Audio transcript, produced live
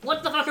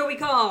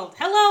called?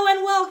 Hello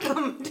and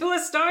welcome to A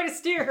Star to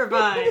Steer Her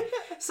By.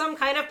 Some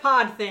kind of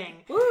pod thing.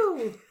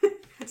 Woo!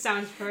 That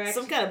sounds correct.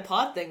 Some kind of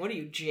pod thing. What are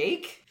you,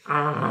 Jake?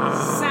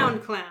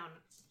 Sound clown.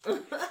 She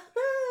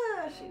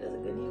does a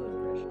good you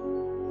impression.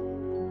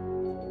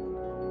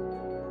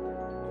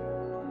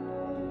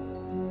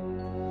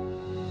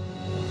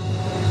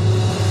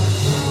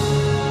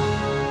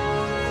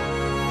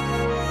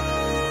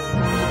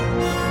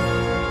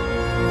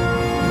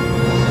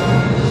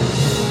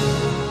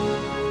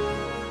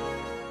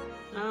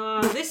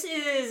 This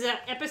is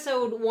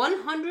episode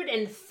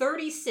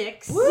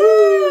 136.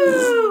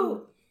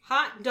 Woo!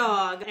 Hot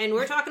dog. And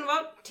we're talking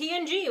about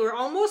TNG. We're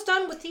almost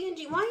done with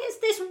TNG. Why is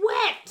this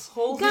wet?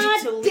 Holy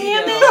God Toledo.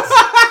 damn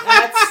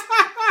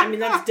it!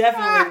 That's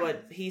definitely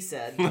what he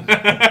said. I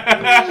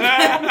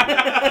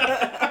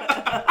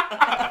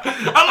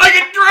like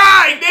it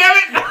dry, damn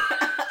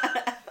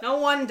it! No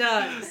one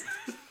does.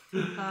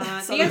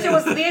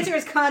 The answer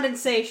is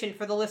condensation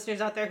for the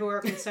listeners out there who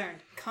are concerned.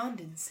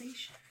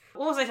 Condensation.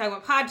 What was I talking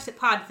about?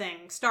 Pod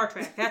thing. Star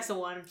Trek. That's the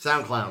one.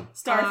 Sound clown.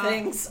 Star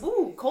things.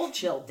 Ooh, cold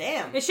chill.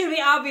 Damn. It should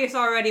be obvious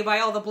already by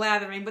all the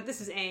blathering, but this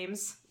is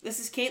Ames.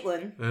 This is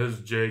Caitlin. This is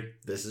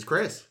Jake. This is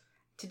Chris.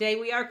 Today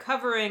we are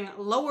covering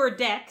Lower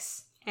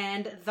Decks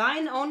and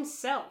Thine Own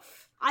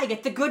Self. I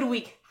get the good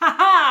week. Ha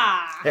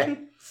ha!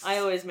 I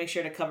always make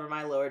sure to cover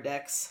my lower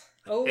decks.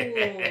 Oh.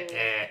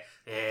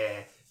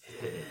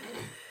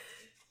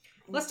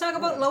 Let's talk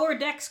about Lower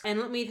Decks, and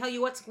let me tell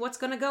you what's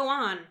going to go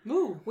on.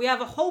 Ooh. We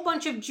have a whole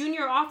bunch of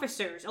junior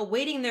officers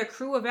awaiting their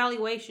crew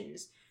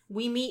evaluations.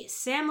 We meet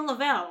Sam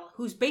Lavelle,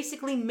 who's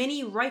basically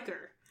mini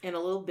Riker. And a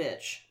little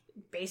bitch.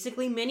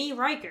 Basically mini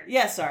Riker.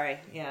 Yeah, sorry.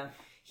 Yeah.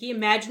 He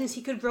imagines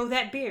he could grow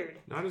that beard.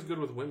 Not as good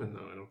with women,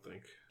 though, I don't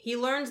think. He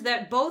learns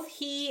that both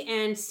he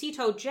and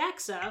Sito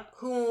Jaxa,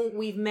 whom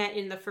we've met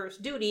in the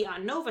first duty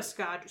on Nova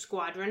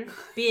Squadron,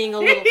 being a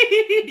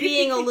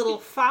little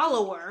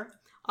follower,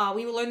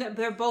 we learn that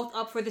they're both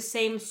up for the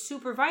same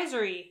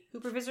supervisory?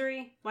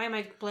 Why am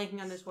I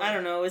blanking on this word? I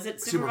don't know. Is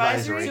it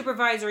supervisory?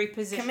 Supervisory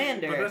position.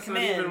 Commander. But that's not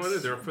even what it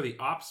is. Commands. They're for the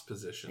ops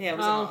position. Yeah,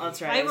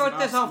 that's right. I It was wrote an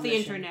this ops off the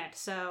position. internet,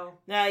 so...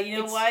 Now, you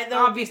know it's why,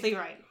 though? Obviously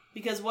right.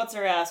 Because What's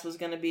Her Ass was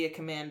going to be a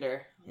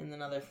commander in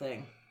another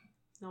thing.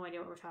 No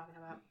idea what we're talking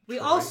about. We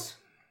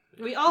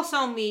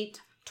also meet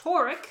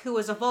Torek, who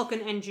is a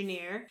Vulcan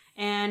engineer,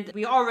 and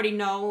we already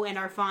know and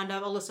are fond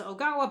of Alyssa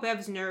Ogawa,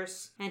 Bev's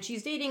nurse, and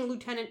she's dating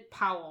Lieutenant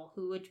Powell,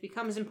 which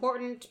becomes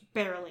important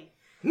barely.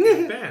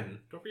 Ben.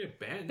 Don't forget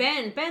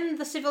Ben. Ben,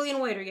 the civilian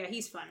waiter, yeah,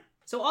 he's fun.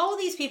 So all of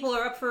these people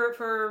are up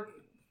for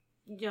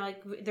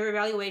their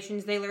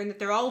evaluations. They learn that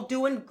they're all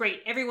doing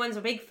great. Everyone's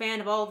a big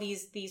fan of all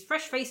these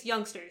fresh-faced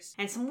youngsters.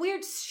 And some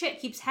weird shit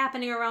keeps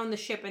happening around the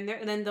ship, and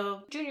then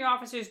the junior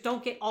officers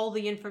don't get all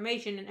the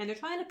information, and they're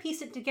trying to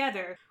piece it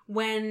together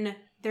when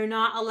they're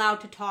not allowed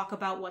to talk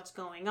about what's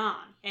going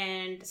on.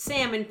 And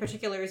Sam, in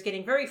particular, is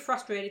getting very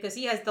frustrated because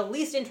he has the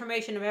least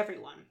information of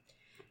everyone.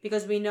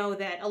 Because we know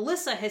that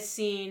Alyssa has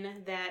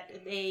seen that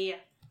a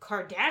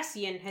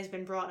Cardassian has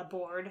been brought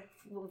aboard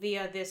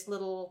via this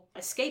little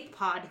escape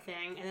pod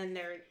thing, and then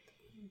they're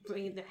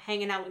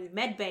hanging out in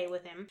medbay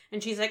with him.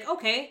 And she's like,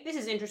 okay, this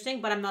is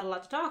interesting, but I'm not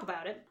allowed to talk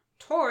about it.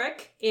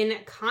 Torek, in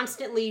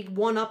constantly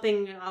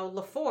one-upping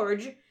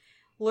LaForge,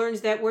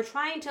 learns that we're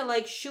trying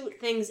to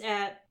shoot things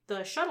at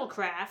the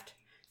shuttlecraft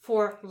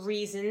for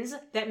reasons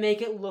that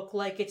make it look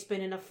like it's been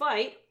in a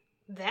fight.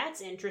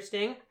 That's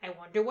interesting. I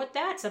wonder what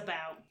that's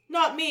about.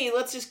 Not me.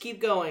 Let's just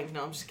keep going.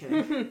 No, I'm just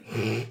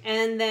kidding.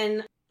 And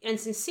then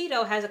Ensign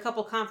Sito has a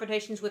couple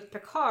confrontations with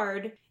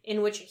Picard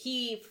in which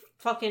he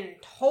fucking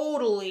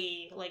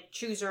totally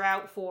chews her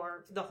out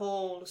for the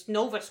whole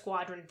Nova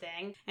Squadron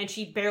thing, and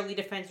she barely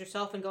defends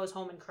herself and goes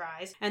home and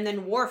cries. And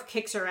then Worf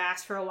kicks her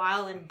ass for a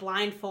while in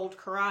blindfold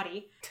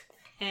karate.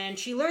 And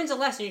she learns a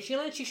lesson. She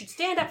learns she should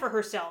stand up for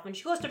herself. And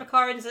she goes to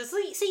Picard and says,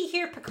 see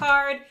here,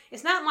 Picard,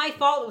 it's not my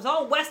fault. It was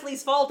all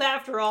Wesley's fault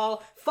after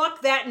all.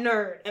 Fuck that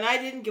nerd. And I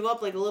didn't give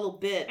up like a little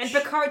bitch. And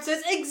Picard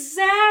says,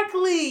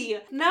 exactly!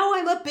 Now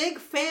I'm a big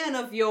fan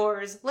of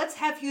yours. Let's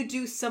have you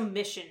do some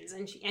missions.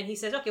 And he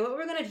says, okay, what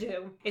we're going to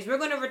do is we're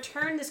going to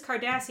return this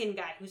Cardassian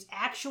guy who's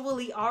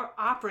actually our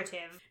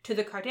operative to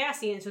the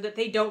Cardassians so that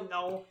they don't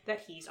know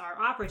that he's our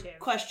operative.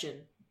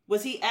 Question.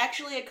 Was he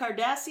actually a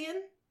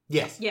Cardassian?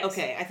 Yes.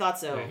 Okay, I thought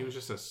so. Yeah, he was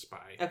just a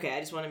spy. Okay, I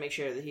just want to make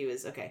sure that he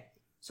was... Okay.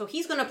 So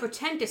he's going to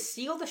pretend to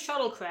steal the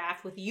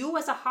shuttlecraft with you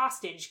as a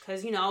hostage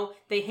because,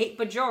 they hate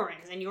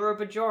Bajorans and you're a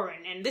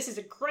Bajoran and this is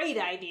a great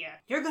idea.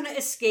 You're going to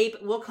escape,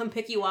 we'll come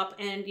pick you up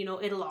and,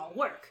 it'll all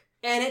work.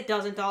 And it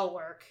doesn't all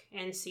work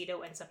and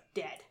Sito ends up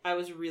dead. I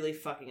was really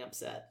fucking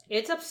upset.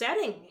 It's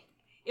upsetting.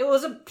 It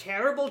was a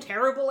terrible,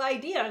 terrible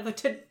idea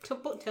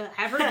to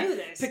have her do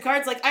this.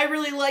 Picard's like, I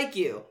really like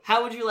you.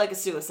 How would you like a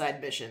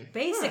suicide mission?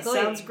 Basically.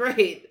 Sounds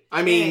great.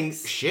 I mean,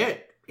 Thanks.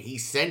 shit. He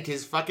sent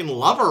his fucking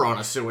lover on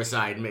a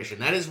suicide mission.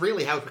 That is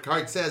really how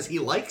Picard says he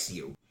likes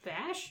you.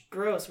 Vash?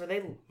 Gross. Were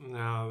they...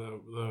 No,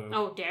 the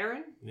Oh,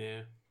 Darren?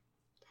 yeah.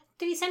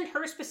 Did he send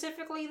her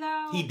specifically,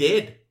 though? He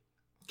did.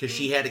 Because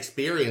she had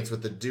experience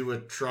with the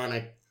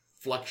duotronic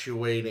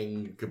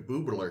fluctuating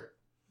kaboobler.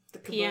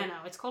 Piano.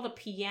 It's called a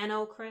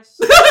piano, Chris.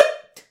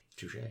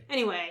 Touche.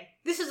 Anyway,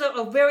 this is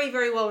a very,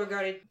 very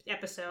well-regarded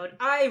episode.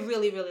 I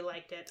really, really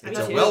liked it. It's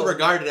a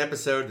well-regarded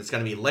episode that's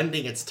going to be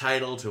lending its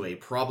title to a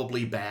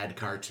probably bad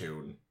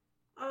cartoon.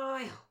 Oh,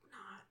 I hope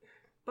not.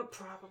 But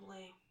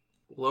probably.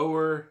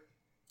 Lower.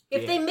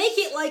 If they make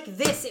it like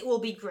this, it will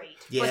be great.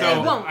 Yeah. But So, they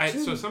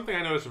won't. so something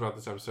I noticed about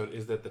this episode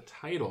is that the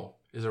title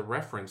is a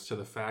reference to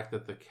the fact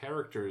that the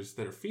characters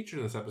that are featured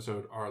in this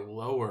episode are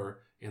lower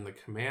in the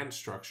command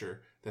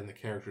structure than the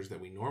characters that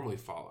we normally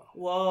follow.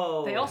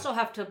 Whoa. They also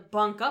have to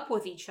bunk up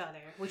with each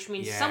other, which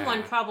means Yeah.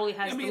 someone probably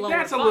has the lower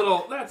that's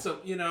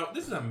bunk.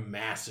 this is a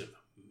massive,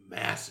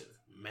 massive,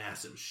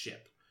 massive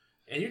ship.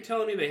 And you're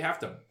telling me they have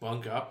to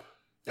bunk up?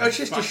 Oh, it's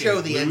just to Fucking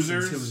show the losers?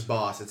 ensigns who's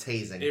boss. It's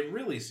hazing. It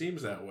really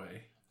seems that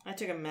way. I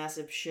took a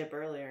massive ship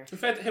earlier. In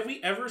fact, have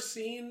we ever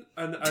seen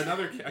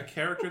a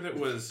character that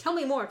was Tell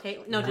me more,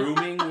 Kate. No.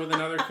 grooming with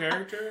another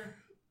character?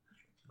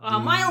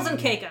 Miles and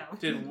Keiko.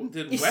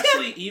 Did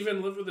Wesley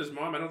even live with his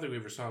mom? I don't think we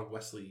ever saw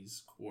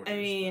Wesley's quarters. I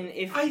mean,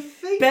 if I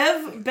think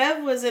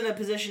Bev was in a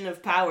position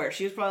of power,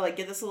 she was probably like,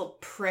 get this little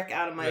prick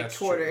out of my That's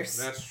quarters.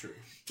 True. That's true.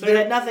 But it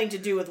had nothing to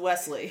do with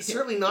Wesley.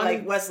 Certainly not like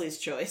in- Wesley's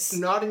choice.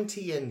 not in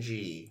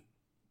TNG,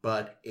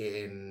 but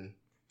in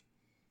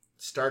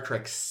Star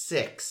Trek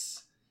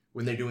 6,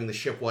 when they're doing the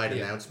shipwide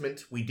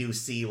announcement, we do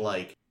see,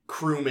 like,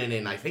 crewmen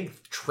in, I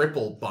think,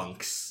 triple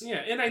bunks. Yeah,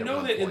 and I At know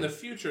one that in point. the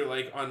future,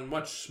 like on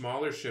much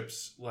smaller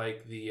ships,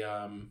 like the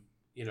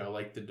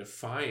like the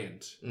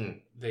Defiant,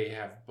 they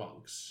have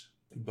bunks.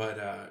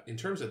 But in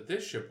terms of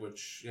this ship,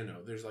 which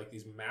there's like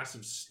these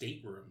massive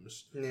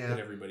staterooms that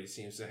everybody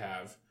seems to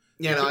have.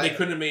 Yeah, no, They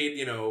couldn't have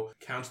made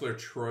Counselor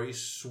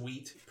Troy's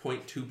suite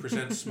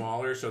 0.2%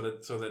 smaller, so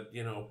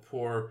that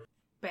poor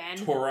Ben.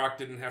 Torok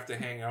didn't have to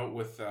hang out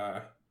with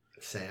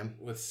Sam.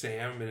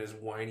 Sam and his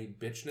whiny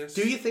bitchness.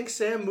 Do you think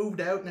Sam moved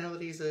out now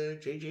that he's a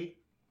JG?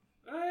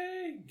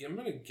 I'm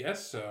gonna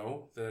guess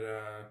so.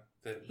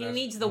 That He that's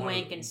needs the one of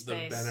wank in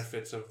space. The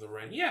benefits of the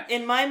rank. Yeah.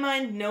 In my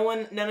mind,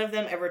 none of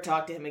them ever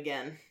talked to him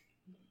again.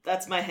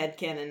 That's my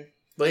headcanon.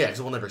 Well, yeah,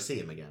 because we'll never see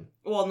him again.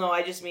 Well, no,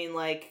 I just mean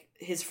like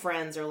his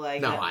friends are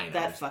like I know.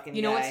 that fucking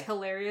You know guy. what's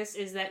hilarious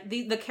is that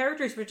the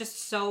characters were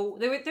just so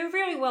they're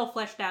very well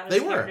fleshed out as They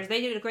were. characters.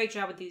 They did a great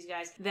job with these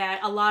guys.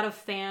 That a lot of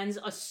fans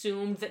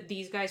assumed that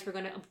these guys were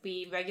going to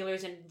be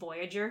regulars in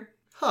Voyager,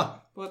 Huh.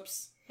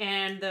 Whoops.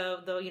 and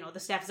the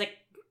staff is like,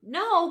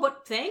 no,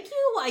 but thank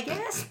you, I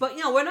guess. But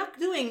we're not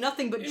doing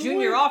nothing but It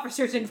junior would-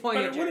 officers in But it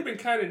would Voyager. have been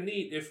kind of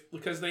neat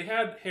because they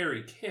had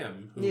Harry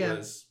Kim, who Yeah.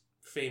 was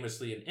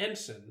famously an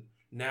ensign,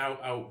 now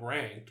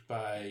outranked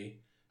by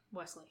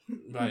Wesley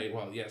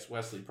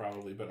Wesley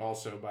probably, but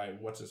also by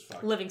what's his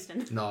fuck.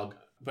 Livingston. Nog.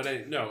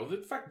 But no, the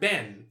fuck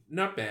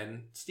not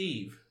Ben,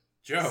 Steve,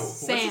 Joe,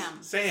 Sam.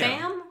 What's his-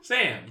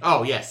 Sam.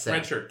 Oh, yes, Sam.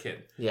 Red shirt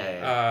kid.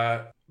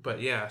 Yeah.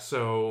 But yeah,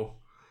 so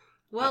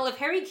Well, if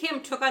Harry Kim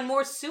took on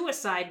more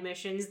suicide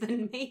missions,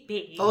 then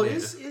maybe. Oh, Yeah.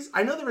 is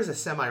I know there is a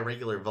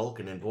semi-regular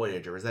Vulcan in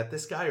Voyager. Is that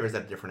this guy or is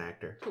that a different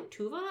actor? Who,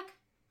 Tuvok?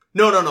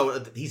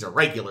 No. He's a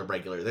regular.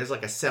 There's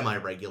like a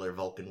semi-regular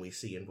Vulcan we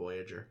see in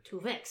Voyager.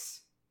 Tuvix.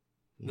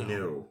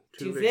 no.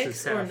 Two Tuvix Vicks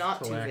is or half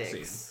not two Talaxian.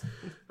 Vicks?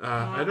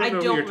 I don't I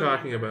know don't who you're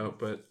talking remember. about,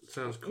 but it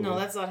sounds cool. No,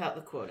 that's not how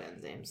the quote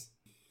ends, James.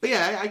 But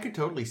yeah, I could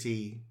totally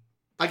see.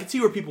 I could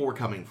see where people were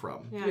coming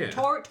from. Yeah. Yeah.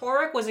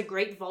 Torek was a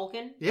great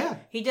Vulcan. Yeah.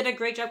 He did a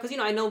great job because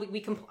I know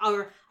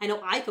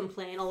I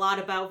complain a lot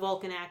about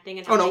Vulcan acting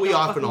and how Oh, no, they we don't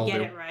often fucking all get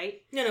do. it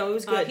right. No, it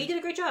was good. He did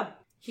a great job.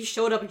 He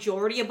showed up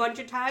Geordi a bunch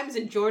of times,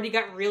 and Geordi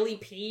got really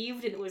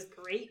peeved, and it was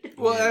great.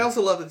 Well, I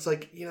also love it's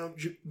like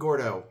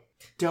Gordo,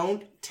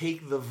 don't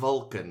take the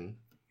Vulcan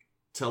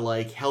to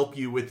like help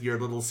you with your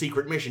little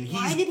secret mission.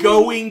 Why did He's he-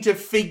 going to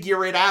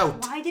figure it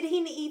out. Why did he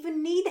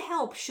even need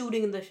help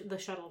shooting the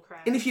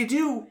shuttlecraft? And if you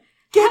do,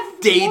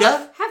 get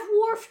Data Have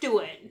Worf do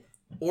it.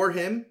 or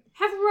him.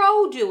 Have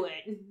Ro do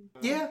it.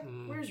 Yeah.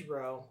 Where's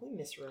Ro? We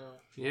miss Ro.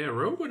 Yeah,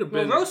 Ro would have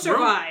Well, been. Ro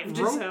survived,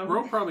 Ro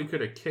so- probably could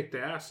have kicked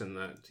ass in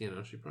that.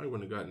 She probably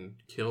wouldn't have gotten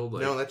killed.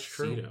 Like No, that's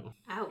true. Cito.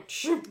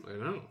 Ouch. I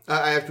know.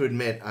 I have to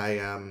admit,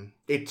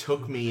 it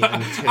took me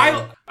until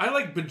I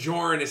like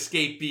Bajoran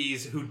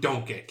escapees who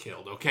don't get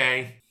killed.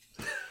 Okay.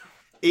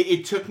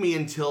 it took me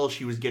until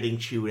she was getting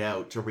chewed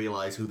out to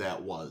realize who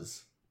that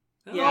was.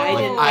 Yeah,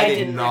 Oh. I I did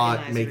didn't not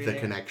recognize make her the either.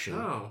 connection.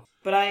 Oh.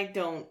 But I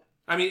don't.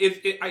 I mean,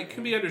 it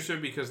can be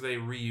understood because they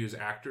reuse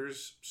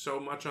actors so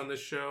much on this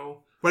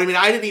show. But I mean,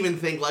 I didn't even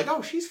think like,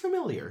 oh, she's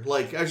familiar.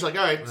 Like I was like,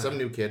 all right, some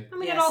new kid. I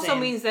mean, Yeah, it also same.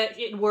 means that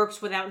it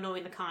works without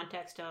knowing the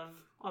context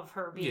of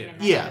her being in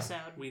that Yeah.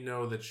 episode. We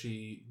know that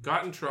she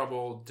got in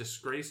trouble,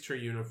 disgraced her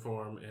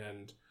uniform,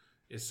 and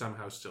is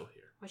somehow still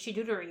here. What'd she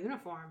do to her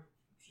uniform?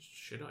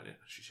 Shit on it.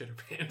 She shit her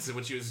pants, and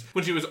when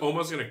she was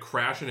almost going to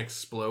crash and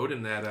explode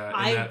in that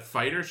that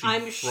fighter,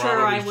 I'm she sure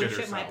probably I would shit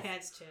shit my herself.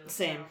 pants too.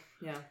 Same.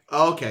 So. Yeah.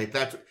 Okay,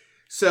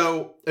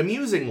 so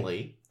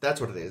amusingly,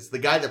 that's what it is. The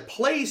guy that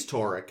plays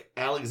Torek,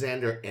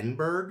 Alexander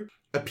Enberg,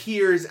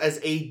 appears as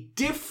a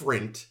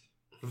different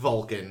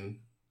Vulcan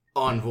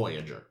on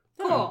Voyager,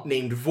 Cool.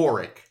 named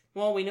Vorik.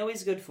 Well, we know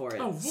he's good for it.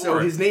 Oh, So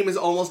Vorik. his name is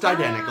almost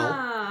identical.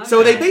 Ah,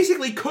 So they okay.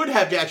 basically could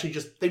have actually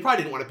they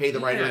probably didn't want to pay the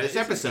writer of Yeah, this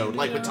it's- episode,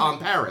 like with Tom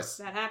Paris.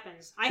 That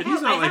happens. I But have,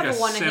 he's not I like have a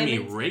one of him.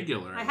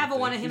 semi-regular. I have a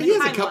one of him He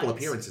has a Time couple Lines.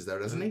 appearances though,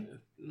 doesn't he?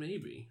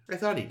 Maybe. I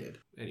thought he did.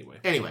 Anyway.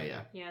 Anyway,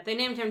 yeah. Yeah, they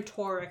named him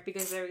Torek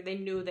because they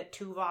knew that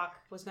Tuvok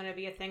was going to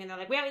be a thing, and they're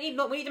like, we need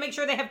to make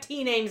sure they have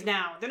T names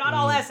now. They're not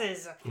all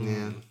S's.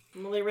 Yeah.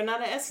 Well, they ran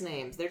out of S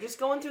names. They're just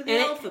going through the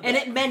And alphabet.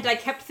 it meant I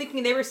kept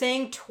thinking they were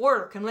saying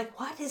Twerk. I'm like,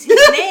 what is his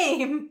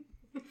name?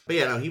 But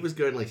yeah, no, he was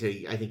good. Like I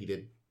say, I think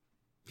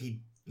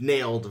he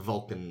nailed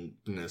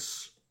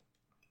Vulcan-ness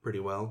pretty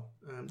well.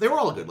 They were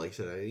all good, like I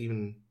said.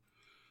 Even,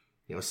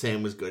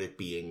 Sam was good at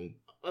being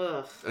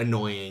Ugh.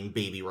 annoying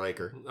baby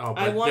Riker. Oh,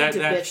 I but wanted to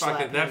bitch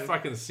fucking slap that him.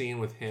 fucking scene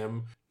with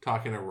him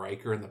talking to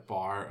Riker in the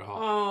bar. Oh.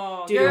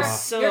 Oh, Dude, you're, it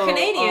was so you're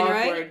Canadian, awkward.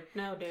 right?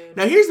 No, dude.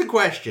 Now here's the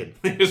question: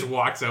 He just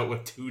walks out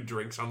with 2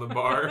 drinks on the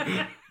bar.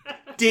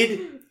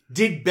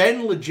 Did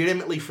Ben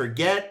legitimately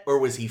forget, or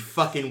was he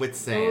fucking with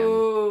Sam?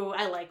 Ooh,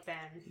 I like Ben.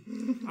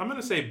 I'm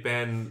gonna say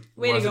Ben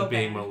Way to wasn't go,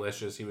 being Ben.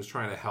 malicious. He was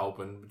trying to help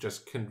and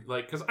just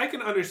because I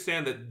can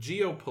understand that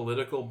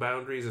geopolitical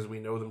boundaries as we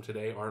know them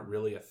today aren't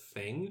really a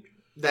thing.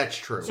 That's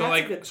true. So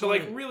That's a good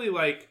point. really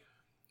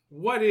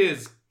what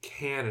is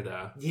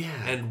Canada yeah.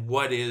 and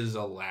what is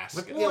Alaska?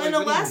 Look- Well, Yeah, and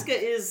like, what do you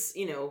Alaska is,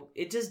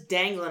 it's just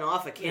dangling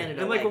off of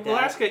Canada. and like that.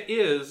 Alaska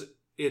is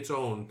its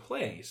own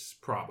place,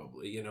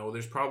 probably.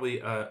 There's probably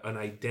an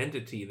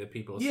identity that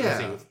people associate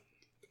Yeah. with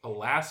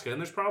Alaska,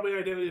 and there's probably an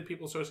identity that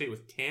people associate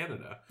with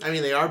Canada. I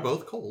mean, they are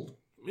both cold.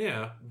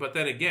 Yeah, but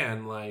then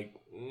again, I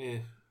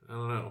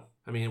don't know.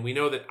 I mean, we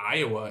know that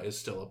Iowa is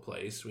still a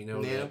place. We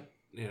know Yeah. that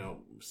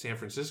San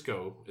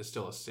Francisco is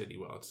still a city.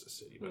 Well, it's a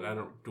city, but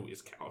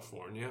is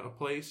California a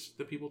place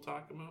that people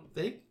talk about?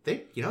 They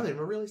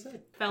never really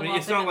said. Fell I mean, off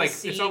it's not into like the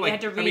sea. it's not They like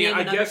had to I mean, rename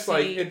I another guess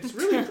like sea.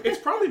 it's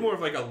probably more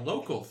of like a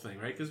local thing,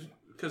 right?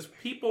 Because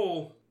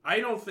people, I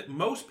don't think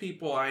most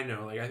people I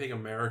know, like I think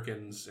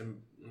Americans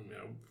and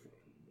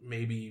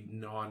maybe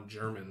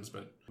non-Germans,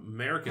 but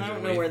Americans I don't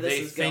anyway, know where this they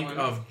is think going.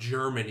 of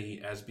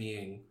Germany as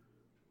being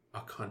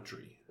a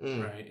country,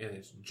 Mm. right? And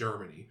it's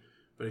Germany.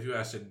 But if you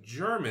ask a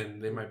German,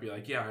 they might be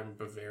like, "Yeah, I'm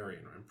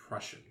Bavarian or I'm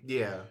Prussian."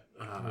 Yeah.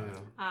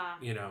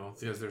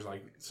 Because there's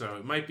so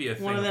it might be a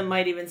thing. One of them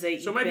might even say,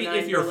 So it might be "Ich bin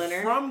if ein you're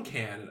Berliner." from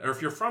Canada or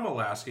if you're from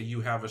Alaska,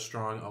 you have a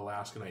strong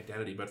Alaskan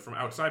identity. But from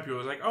outside, people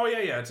are like, "Oh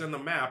yeah, it's in the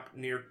map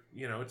near.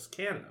 It's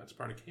Canada. It's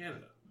part of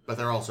Canada." But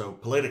they're also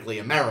politically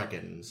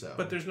American, so.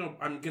 But there's no.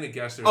 I'm gonna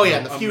guess there's. Oh, yeah,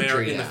 no in the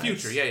future, in the yeah,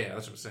 future, it's-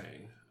 that's what I'm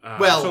saying.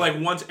 Well- so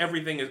once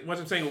everything is, once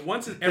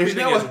everything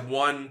no- is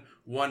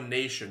one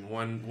nation,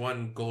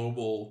 one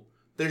global.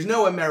 There's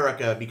no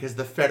America because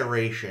the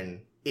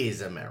Federation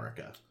is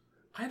America.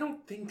 I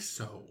don't think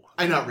so.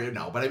 I not really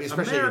no, but I mean,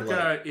 especially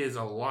America is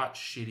a lot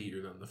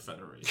shittier than the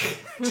Federation.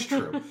 it's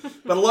true.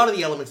 But a lot of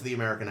the elements of the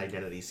American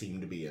identity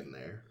seem to be in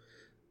there,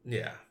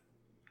 Yeah.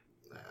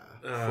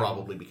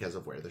 probably because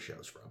of where the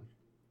show's from.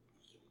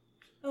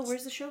 Oh,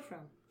 where's the show from?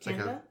 It's like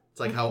Canada?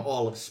 how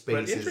all of space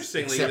But is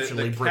interestingly,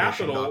 exceptionally the British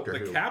in capital, Doctor the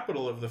Who.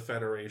 capital of the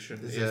Federation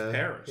is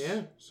Paris.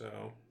 yeah.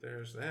 So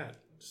there's that.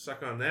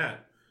 Suck on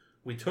that.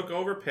 We took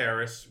over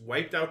Paris,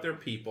 wiped out their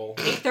people,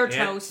 Ate their and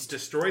toast.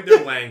 destroyed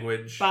their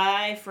language,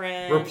 Bye,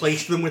 friend.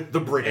 Replaced them with the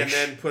and British.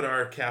 then put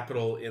our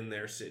capital in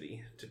their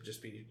city to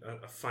just be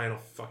a final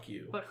fuck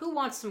you. But who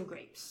wants some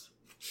grapes?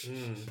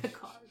 Mm.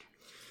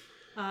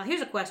 Picard.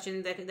 Here's a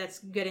question that's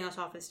getting us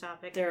off this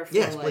topic. There are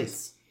Yes,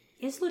 floodlights.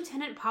 Is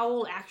Lieutenant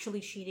Powell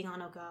actually cheating on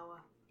Ogawa?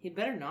 He'd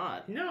better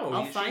not. No,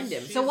 I'll find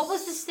him. So what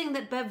was this thing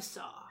that Bev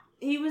saw?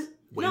 He was...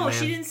 Wingman. No,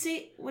 she didn't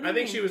see... What do I you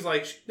think mean? she was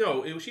like, she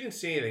didn't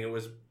see anything. It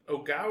was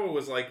Ogawa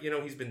was like,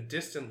 he's been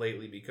distant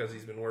lately because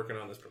he's been working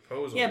on this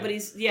proposal. Yeah, but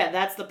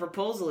that's the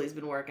proposal he's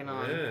been working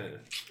on. Yeah.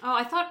 Oh,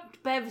 I thought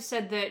Bev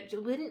said that.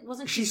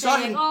 Wasn't she, She saw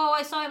saying, him- "Oh,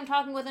 I saw him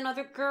talking with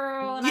another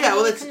girl, and Yeah, I'm well,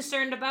 really that's-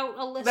 concerned about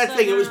Alyssa." That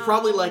thing, it was now."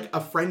 probably like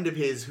a friend of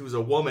his who's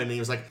a woman, and he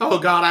was like, "Oh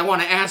God, I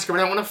want to ask her, but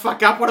I want to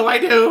fuck up. What do I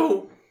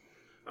do?"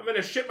 I'm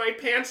gonna shit my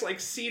pants like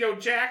Cito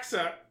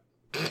Jaxa,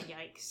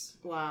 Yikes!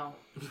 Wow.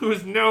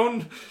 who's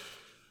known.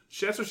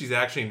 That's what she's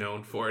actually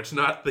known for. It's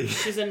not the.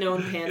 She's a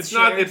known pants It's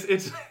not. shitter.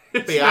 It's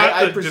But yeah, not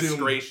I the presume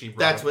disgrace she brought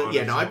that's what. upon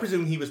Yeah, no, I herself.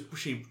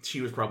 presume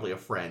she was probably a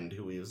friend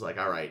who he was like,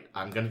 "All right,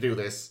 I'm gonna do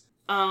this."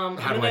 I'm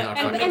How do I gonna, not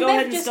I'm fuck gonna up? go And ahead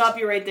Bev and just- stop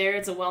you right there.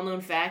 It's a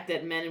well-known fact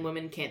that men and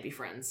women can't be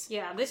friends.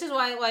 Yeah, this is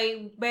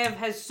why Bev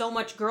has so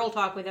much girl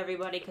talk with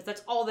everybody, because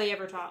that's all they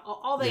ever talk.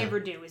 All they Yeah. ever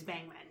do is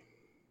bang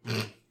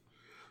men.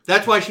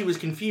 That's why she was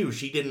confused.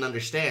 She didn't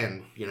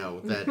understand,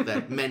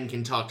 that men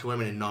can talk to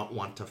women and not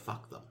want to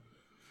fuck them.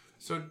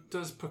 So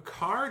does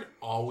Picard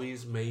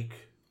always make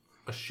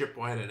a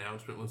ship-wide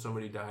announcement when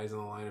somebody dies in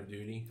the line of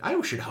duty? I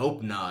should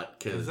hope not,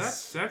 Because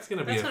because that's going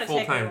to be That's a gonna take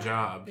full-time a-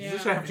 job.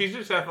 yeah. She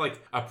just have like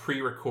a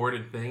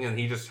pre-recorded thing, and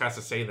he just has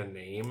to say the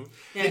name.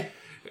 Yeah.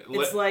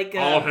 It's like,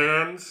 all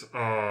hands.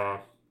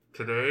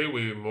 Today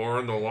we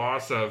mourn the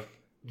loss of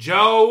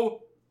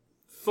Joe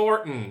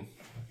Thornton,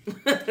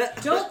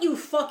 Don't you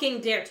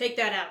fucking dare take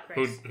that out,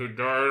 Chris. who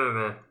died in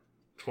the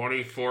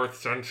 24th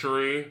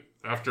century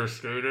after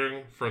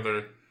skating for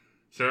the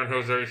San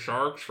Jose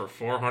Sharks for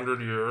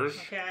 400 years.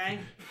 Okay.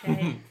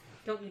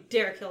 Don't you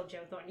dare kill Joe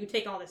Thornton. You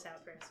take all this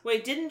out, Chris.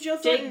 Wait, didn't Joe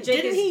Thornton...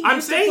 Jake didn't he I'm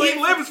used to saying play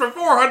he lives for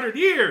 400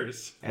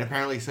 years. And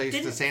apparently so used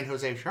to Didn't- San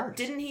Jose Sharks.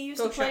 Didn't he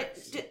used Go to play...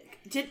 Sharks.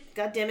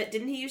 God damn it,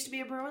 didn't he used to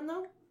be a Bruin,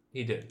 though?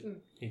 He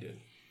did. He did.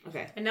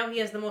 Okay. And now he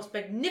has the most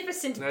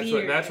magnificent That's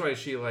beard. that's why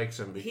she likes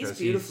him, because He's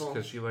beautiful.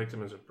 because she liked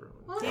him as a Bruin.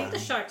 Well, I like the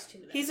Sharks too.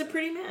 Then. He's a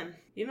pretty man.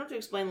 You don't have to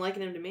explain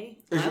liking him to me.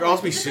 It I should like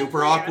also be him.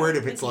 super awkward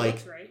if it's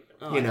like,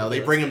 Oh, you know, I they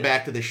think bring that's him good.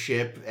 back to the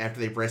ship after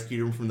they've rescued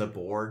him from the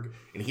Borg,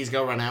 and he's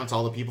going to announce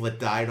all the people that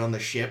died on the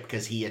ship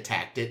because he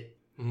attacked it.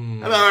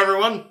 Hello,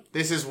 everyone.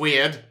 This is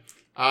weird.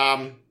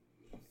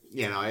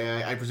 You know,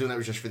 I presume that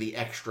was just for the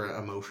extra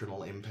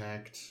emotional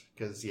impact,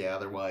 because, yeah,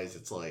 otherwise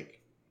it's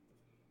like...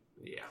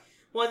 Yeah.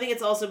 Well, I think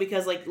it's also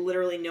because, like,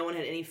 literally no one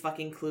had any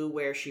fucking clue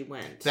where she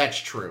went. That's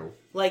true.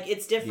 Like,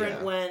 it's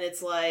different Yeah. when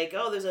it's like,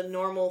 oh, there's a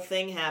normal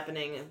thing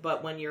happening,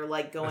 but when you're,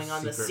 like, going A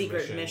on the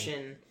secret secret mission.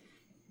 mission.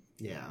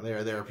 Yeah,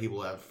 there are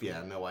people who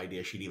have, no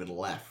idea she'd even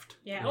left.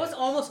 Yeah, I was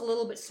almost a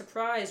little bit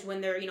surprised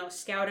when they're,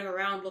 scouting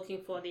around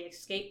looking for the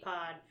escape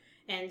pod,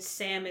 and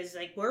Sam is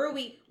like, what are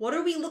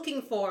we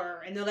looking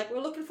for? And they're like,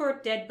 we're looking for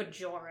a dead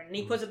Bajoran. And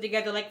he puts it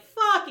together like,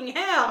 fucking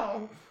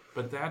hell!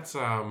 But that's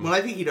Well,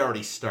 I think he'd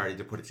already started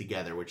to put it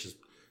together, which is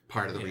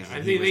part of the reason.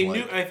 I he think was they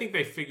like, knew. I think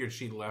they figured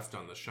she left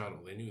on the shuttle.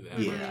 They knew that.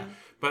 Yeah.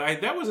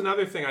 But that was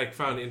another thing I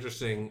found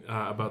interesting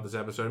about this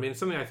episode. I mean, it's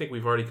something I think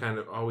we've already kind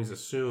of always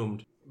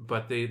assumed,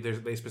 but they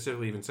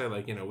specifically even said,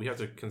 like, we have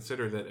to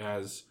consider that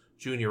as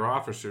junior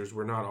officers,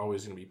 we're not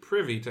always going to be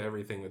privy to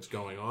everything that's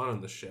going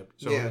on the ship.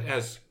 So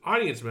as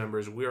audience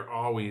members, we're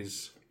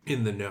always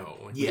in the know.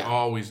 Like, we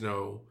always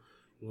know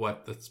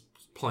what the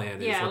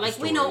plan is. Yeah, what like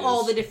the we know story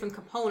all is. the different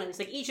components.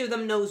 Like each of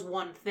them knows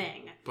one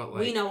thing. But,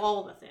 we like, know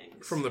all the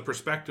things. From the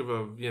perspective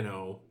of,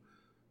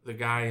 the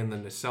guy in the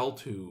nacelle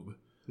tube,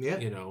 yeah.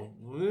 I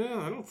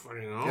don't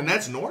fucking know. And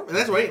that's normal.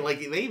 That's right. Like,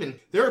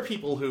 there are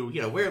people who,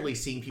 we're at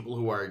least seeing people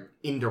who are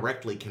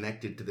indirectly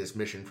connected to this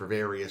mission for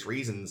various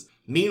reasons.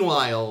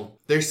 Meanwhile,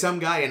 there's some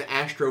guy in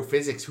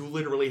astrophysics who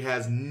literally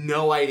has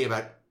no idea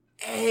about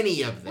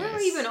any of this. Where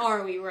even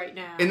are we right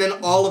now? And then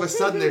all of a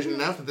sudden there's an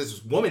announcement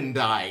this woman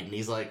died, and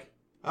he's like,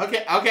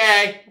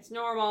 okay. It's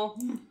normal.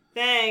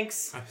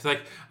 Thanks. It's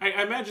like,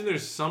 I imagine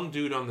there's some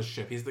dude on the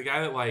ship. He's the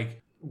guy that,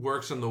 like,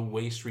 works in the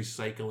waste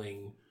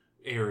recycling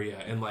area,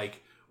 and,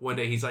 like, one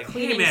day he's like, hey,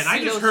 Cleaning man,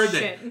 I just Cedo's heard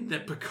shit.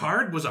 that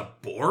Picard was a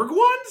Borg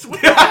once? What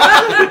the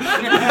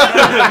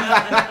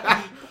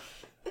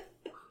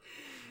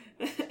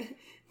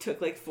Took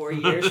like 4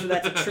 years for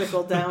that to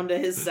trickle down to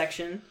his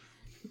section.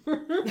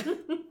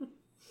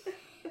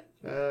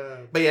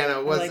 But yeah,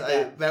 no, it was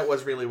like that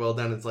was really well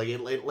done. It's like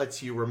it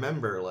lets you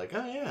remember, like,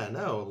 oh yeah,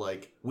 no,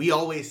 like we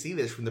always see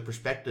this from the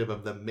perspective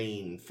of the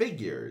main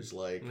figures.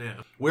 Like,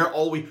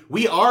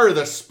 we are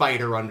the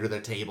spider under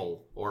the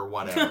table or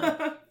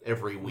whatever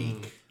every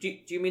week. Do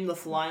you mean the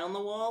fly on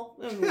the wall?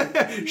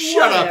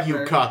 Shut up, you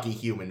Whatever. cocky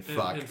human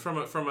fuck. And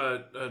from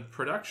a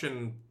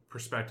production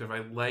perspective, I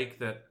like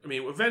that. I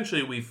mean,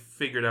 eventually we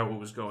figured out what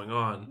was going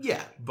on.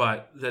 Yeah.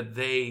 But that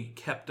they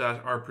kept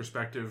our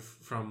perspective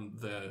from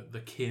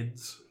the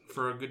kids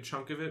for a good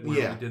chunk of it. Where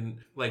Yeah. we didn't,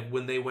 like,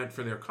 when they went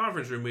for their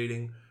conference room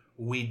meeting,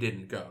 we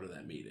didn't go to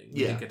that meeting.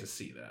 We Yeah. didn't get to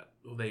see that.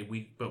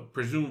 But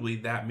presumably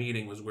that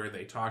meeting was where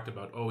they talked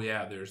about, oh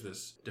yeah, there's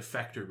this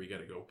defector we got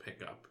to go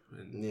pick up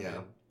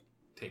and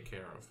take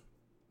care of.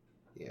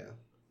 Yeah.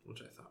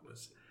 Which I thought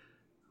was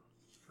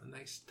a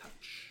nice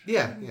touch.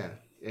 Yeah, yeah.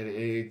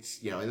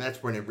 It's, and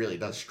that's when it really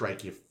does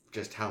strike you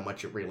just how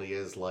much it really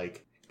is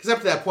like... Because up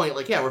to that point,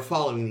 like, yeah, we're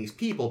following these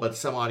people, but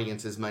some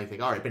audiences might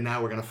think, all right, but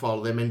now we're going to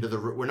follow them into the...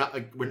 We're not...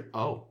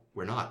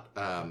 we're not.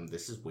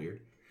 This is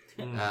weird.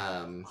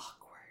 Awkward.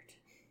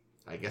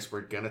 I guess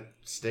we're going to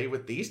stay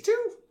with these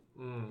two?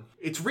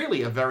 It's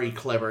really a very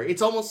clever...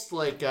 It's almost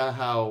like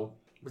how...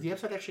 Was the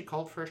episode actually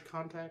called First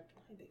Contact?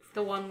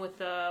 The one with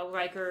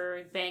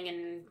Riker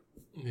banging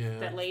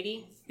that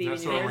lady.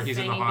 That's the one where he's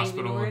in the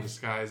hospital in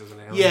disguise as an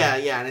alien.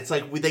 Yeah, and it's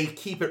like they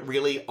keep it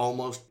really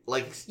almost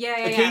like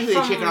occasionally they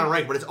check it on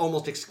right, but it's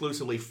almost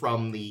exclusively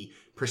from the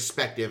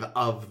perspective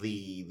of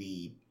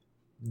the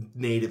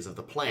natives of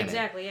the planet.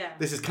 Exactly, yeah.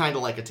 This is kind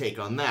of like a take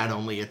on that,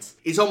 only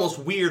it's almost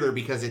weirder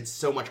because it's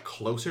so much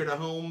closer to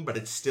home, but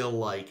it's still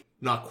like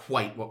not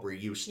quite what we're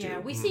used to. Yeah,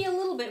 we see a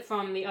little bit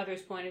from the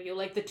other's point of view,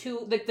 like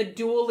the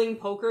dueling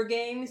poker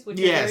games, which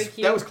is very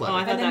cute. That was clever.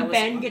 And then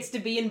Ben gets to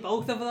be in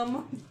both of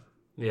them.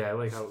 Yeah, I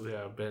like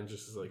how Ben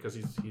just is like, because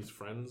he's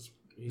friends.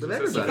 He's But just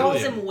He everybody-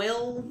 calls him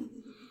Will.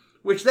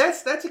 Which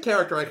that's a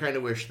character I kind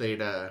of wish they'd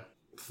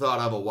thought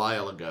of a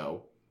while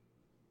ago.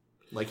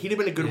 Like, he'd have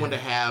been a good one to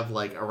have,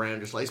 like,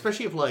 around just, like,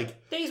 especially if,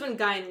 like... Days when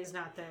Guinan's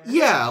not there.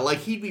 Yeah, like,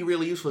 he'd be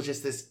really useful,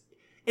 just this...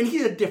 And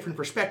he's a different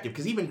perspective,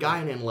 because even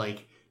Guinan,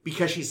 like,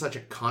 because she's such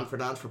a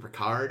confidant for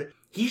Picard,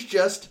 he's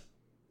just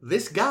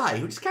this guy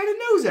who just kind of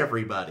knows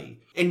everybody,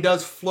 and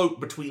does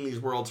float between these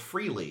worlds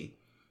freely,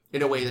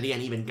 in a way that,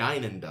 even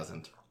Guinan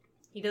doesn't.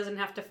 He doesn't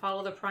have to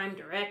follow the Prime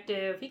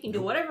Directive. He can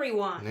do whatever he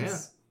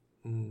wants.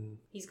 Yeah.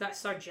 He's got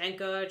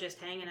Sarjenka just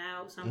hanging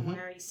out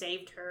somewhere. He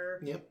saved her.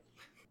 Yep.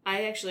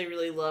 I actually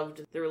really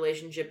loved the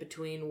relationship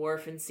between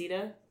Worf and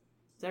Sita.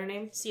 Is that her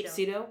name?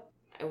 Sito.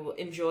 I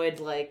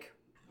enjoyed,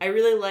 I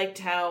really liked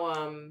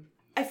how,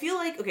 I feel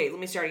like, okay, let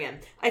me start again.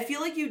 I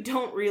feel like you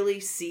don't really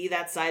see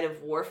that side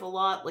of Worf a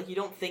lot. Like, you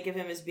don't think of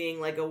him as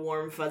being, a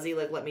warm, fuzzy,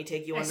 let me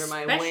take you under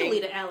my wing.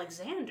 Especially to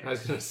Alexander. I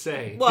was going to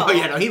say. Well, Oh,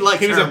 yeah, no, he likes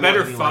he was her a better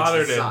more than he likes father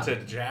his to son.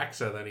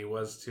 JAXA than he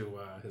was to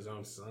his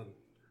own son.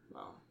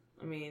 Well,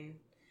 I mean,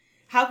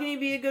 how can he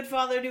be a good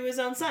father to his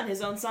own son?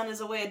 His own son is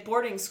away at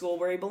boarding school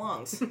where he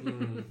belongs.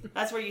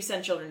 That's where you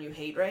send children you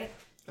hate, right?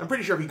 I'm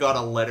pretty sure if he got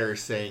a letter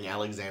saying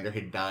Alexander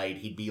had died,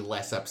 he'd be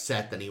less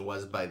upset than he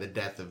was by the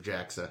death of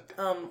JAXA.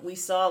 We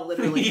saw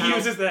literally He how...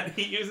 uses that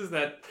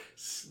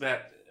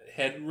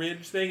head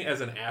ridge thing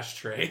as an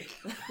ashtray.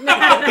 Or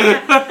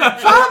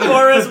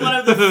as one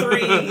of the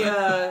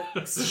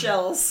 3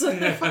 shells.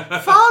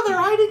 Father,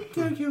 I didn't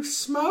know you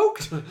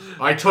smoked.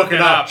 I took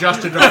it up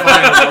just to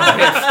define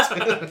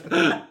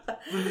a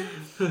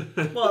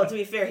gift. Well, to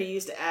be fair, he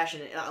used to ash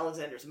in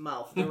Alexander's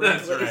mouth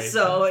That's directly, right.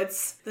 so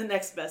it's the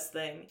next best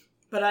thing.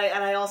 But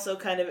I also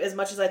kind of, as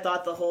much as I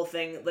thought the whole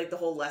thing, the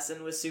whole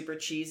lesson was super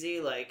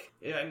cheesy, I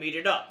made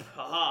it up,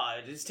 haha,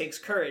 it just takes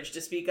courage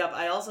to speak up,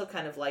 I also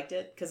kind of liked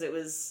it, because it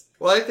was...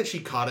 Well, I like that she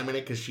caught him in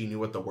it because she knew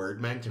what the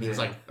word meant, and he was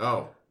like,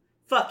 oh.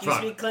 Fuck, you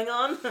Fuck. speak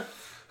Klingon?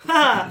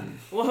 Ha!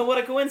 What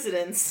a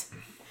coincidence.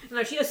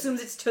 No, she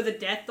assumes it's to the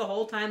death the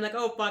whole time.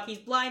 Oh, fuck, he's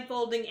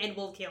blindfolding and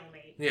will kill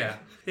me. Yeah.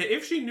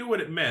 If she knew what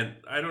it meant,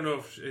 I don't know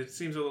if... It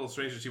seems a little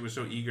strange that she was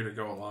so eager to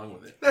go along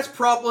with it. That's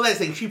the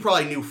thing. She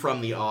probably knew from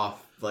the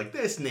off,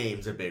 this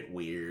name's a bit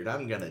weird.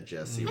 I'm gonna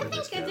just see where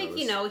this goes. I think,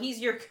 he's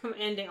your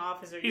commanding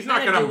officer. He's You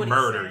not gotta going do to what he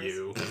murder says.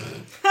 you.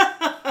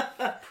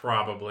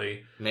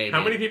 Probably. Maybe.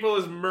 How many people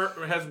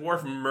has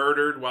Worf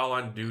murdered while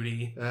on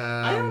duty?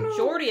 I don't know.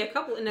 Geordi, in a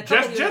couple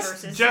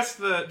universes. Just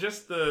the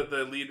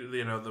lead,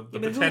 the Who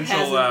potential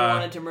hasn't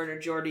wanted to murder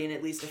Geordi in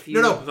at least a few...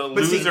 No, the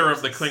but see- loser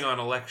of the Klingon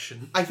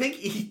election. I think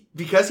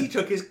because he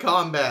took his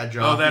comm badge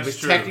off, that's he was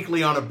true.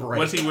 technically on a break.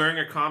 Was he wearing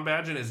a comm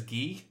badge in his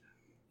gi?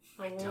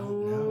 I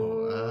don't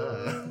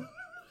know.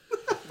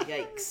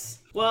 Yikes.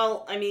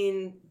 Well, I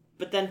mean...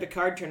 But then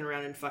Picard turned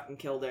around and fucking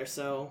killed her,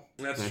 so...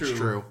 That's That's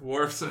true.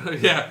 Worf's,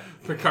 yeah.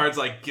 Picard's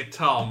like, get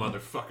tall,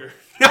 motherfucker.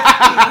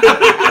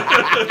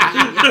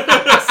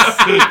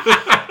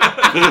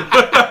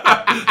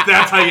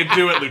 That's how you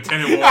do it,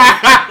 Lieutenant Worf.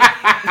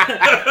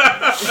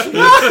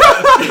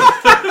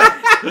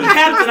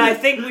 Captain, I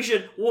think we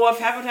should... Worf,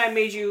 haven't I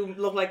made you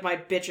look like my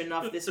bitch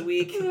enough this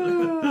week?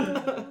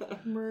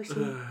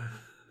 Mercy.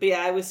 But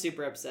yeah, I was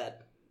super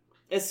upset.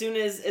 As soon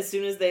as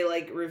they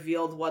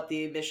revealed what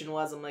the mission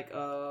was, I'm like,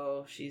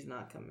 oh, she's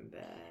not coming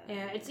back.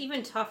 Yeah, it's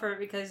even tougher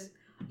because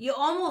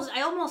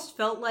I almost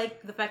felt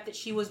like the fact that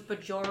she was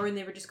Bajoran,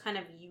 they were just kind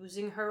of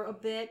using her a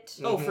bit.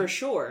 Oh, for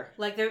sure.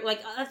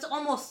 That's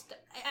almost.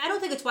 I don't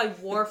think it's why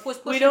Worf was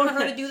pushing don't- for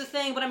her to do the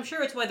thing, but I'm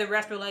sure it's why the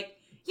rest were like,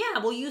 yeah,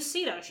 we'll use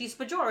Sita. She's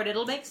Bajoran.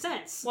 It'll make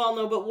sense. Well,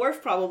 no, but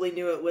Worf probably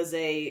knew it was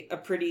a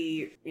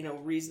pretty,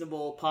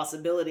 reasonable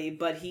possibility,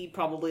 but he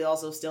probably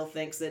also still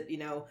thinks that,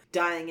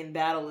 dying in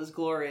battle is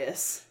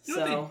glorious. You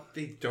know what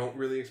they don't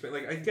really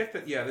explain? I get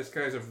that, yeah, this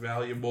guy's a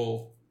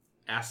valuable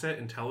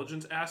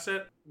intelligence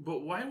asset,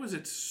 but why was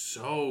it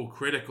so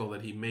critical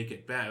that he make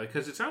it back?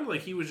 Because it sounded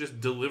like he was just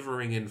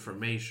delivering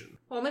information.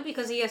 Well, maybe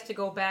because he has to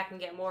go back and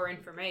get more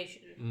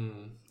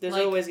information. There's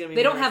always going to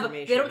be they more don't have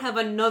information. They don't have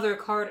another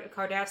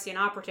Cardassian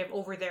operative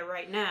over there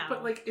right now.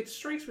 But, it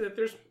strikes me that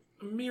there's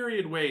a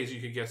myriad ways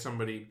you could get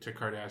somebody to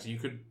Cardassia. You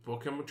could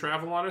book him to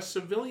travel on a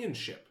civilian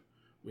ship.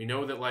 We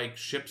know that,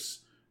 ships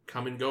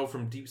come and go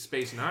from Deep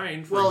Space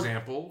Nine, for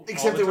example,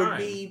 Except all the there would time.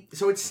 be...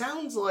 So it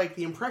sounds like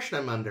the impression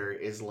I'm under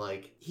is,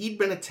 he'd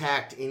been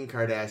attacked in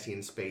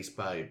Cardassian space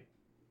by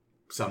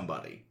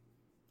somebody.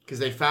 Because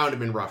they found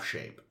him in rough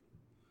shape.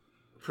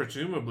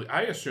 Presumably,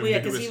 I assumed Well, yeah,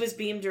 that because he was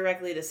beamed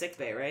directly to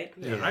sickbay, right?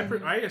 Yeah,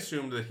 I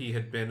assumed that he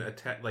had been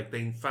attacked.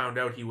 They found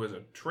out he was a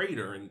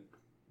traitor and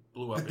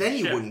blew up. But then his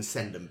you ship. wouldn't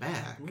send him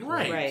back.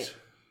 Right.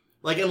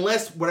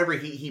 Unless whatever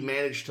he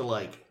managed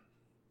to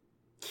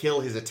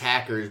kill his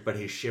attackers, but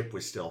his ship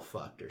was still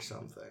fucked or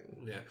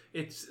something. Yeah,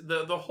 it's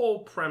the whole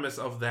premise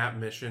of that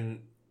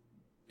mission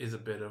is a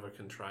bit of a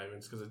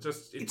contrivance because it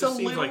just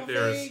seems like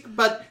there's. Vague,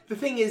 but the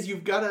thing is,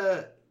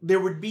 there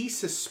would be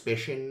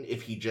suspicion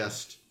if he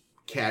just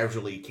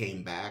casually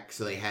came back,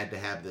 so they had to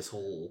have this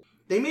whole.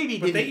 They maybe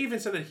But didn't. they even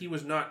said that he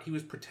was not. He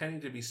was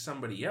pretending to be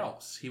somebody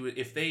else. He said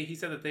if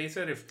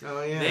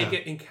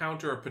they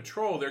encounter a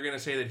patrol, they're going to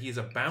say that he's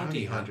a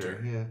bounty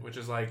hunter. Yeah. Which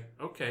is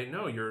okay,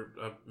 no, you're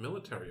a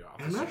military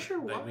officer. I'm not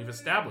sure why. We've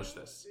established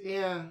this.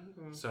 Yeah.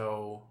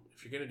 So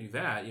if you're going to do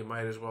that, you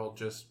might as well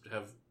just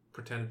have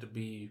pretended to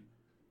be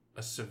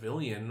a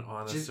civilian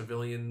on a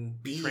civilian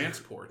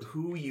transport.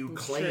 Who you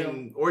That's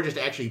claim, or just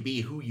actually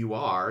be who you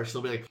are. So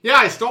they'll be like, yeah,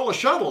 I stole a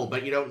shuttle,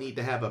 but you don't need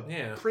to have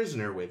a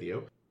prisoner with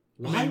you.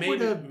 How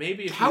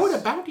would a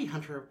bounty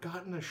hunter have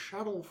gotten a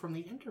shuttle from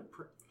the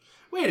Enterprise?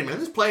 Wait a minute,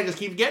 this plane just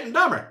keeps getting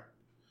dumber.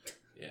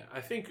 Yeah,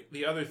 I think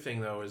the other thing,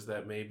 though, is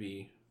that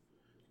maybe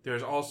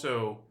there's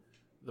also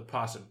the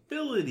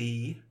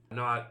possibility,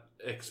 not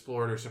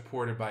explored or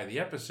supported by the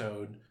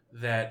episode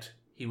that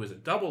he was a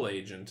double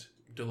agent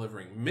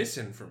delivering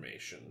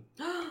misinformation,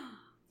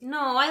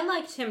 No, I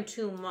liked him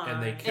too much.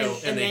 and they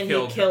then he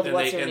killed killed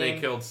what's her and they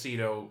name? killed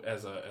Cito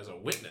as a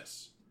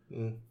witness.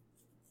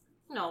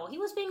 No, he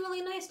was being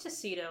really nice to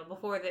Cito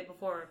before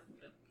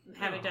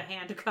having to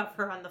handcuff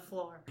her on the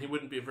floor. He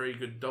wouldn't be a very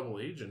good double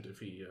agent if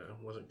he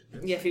wasn't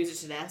convinced. Yeah, if he was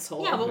just an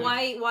asshole. Yeah, but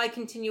why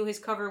continue his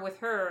cover with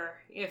her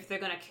if they're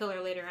gonna kill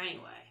her later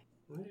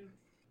anyway?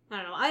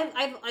 I don't know.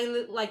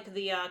 I liked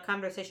the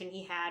conversation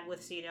he had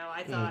with Cito.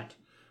 I thought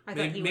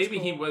Maybe he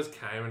he was was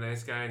kind of a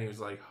nice guy, and he was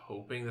like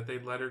hoping that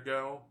they'd let her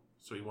go,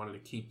 so he wanted to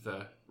keep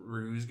the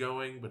ruse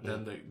going. But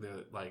then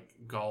the like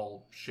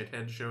Gaul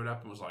shithead showed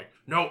up and was like,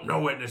 "No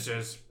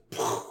witnesses."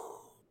 I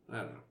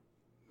don't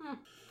know.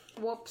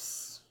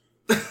 Whoops.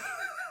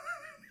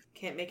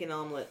 Can't make an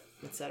omelet,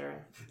 etc.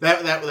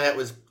 That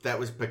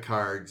was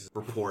Picard's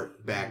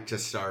report back to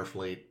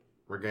Starfleet.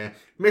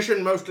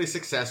 Mission mostly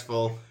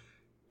successful.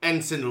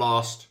 Ensign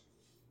lost.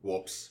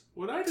 Whoops.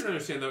 What I don't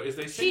understand though is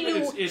they say She that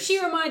knew. it's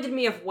She reminded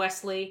me of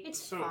Wesley.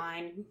 It's So-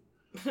 fine.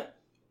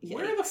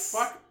 where the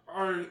fuck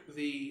are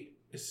the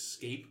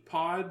escape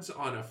pods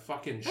on a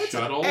fucking That's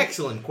shuttle? an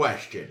excellent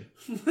question.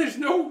 There's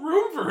no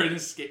room for an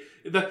escape.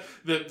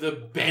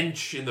 The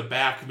bench in the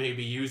back may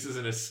be used as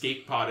an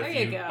escape pod There if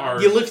you you go.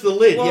 are. You lift the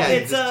lid. Well, yeah,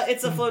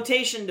 it's a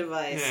flotation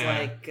device. Yeah.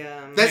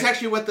 Like that's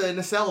actually what the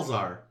nacelles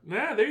are.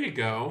 Yeah, there you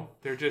go.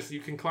 They're just you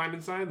can climb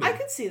inside them. I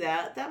could see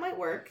that. That might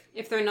work.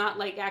 If they're not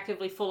like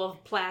actively full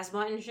of plasma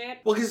and shit.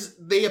 Well, because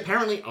they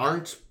apparently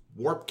aren't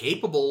warp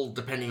capable,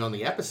 depending on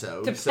the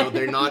episode. So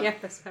they're Depending on not. the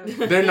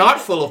episode. They're not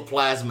full of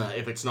plasma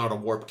if it's not a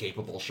warp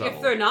capable shuttle.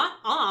 If they're not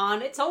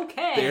on, it's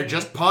okay. They're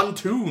just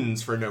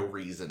pontoons for no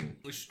reason.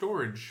 With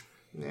storage.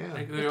 Yeah.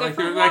 Like, they're they're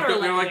for like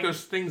water they're like lifting.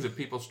 those things that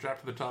people strap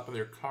to the top of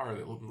their car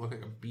that look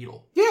like a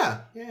beetle.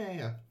 Yeah.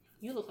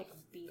 You look like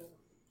a beetle.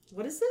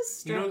 What is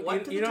this? You know,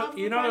 What to the top of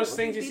the those car?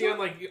 things you What see is on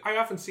like I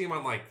often see them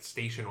on like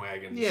station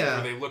wagons. Yeah.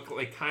 where they look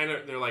like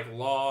they're like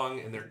long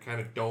and they're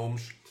kind of dome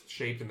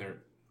shaped and they're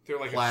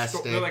like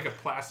Plastic. they're like a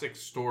plastic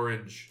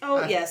storage.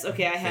 Oh yes,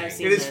 okay, I have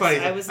seen It is this. funny.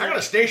 I was I got a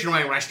like, station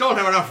wagon, but I still don't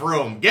have enough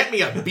room. Get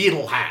me a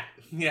beetle hat.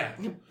 Yeah,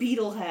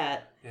 beetle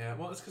hat. yeah.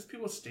 Well, it's because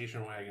people with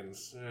station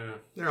wagons.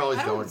 They're always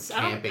I going don't,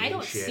 camping I don't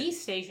and shit. see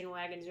station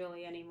wagons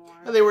really anymore.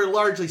 They were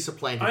largely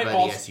supplanted by the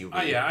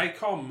SUV. Yeah, I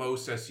call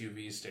most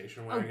SUVs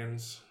station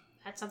wagons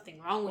That's something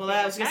wrong with Well,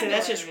 I was gonna say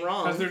that's just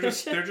vocabulary. wrong.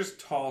 because they're just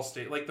tall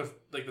like the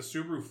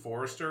Subaru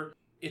Forester.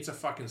 It's a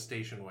fucking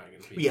station wagon.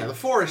 People. Yeah, the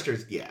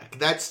Foresters,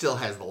 that still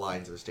has the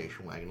lines of a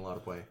station wagon in a lot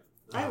of way.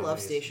 I love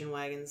station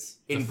wagons.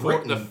 In the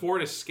Britain,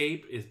 Ford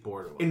Escape is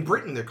borderline. in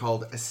Britain, they're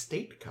called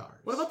estate cars.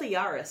 What about the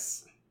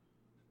Yaris?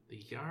 The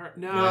Yaris?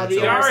 No, No, the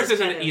the Yaris Yaris is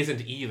kind of-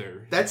 isn't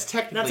either. That's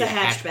technically That's a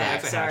hatchback.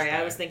 That's a Sorry, I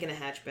hatchback. was thinking of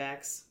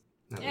hatchbacks.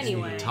 That was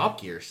Anyway. the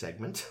Top Gear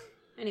segment.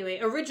 Anyway,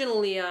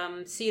 originally,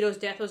 Cito's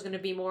death was going to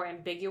be more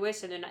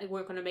ambiguous, and then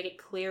we're going to make it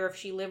clear if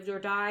she lived or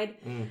died,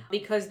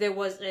 because there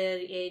was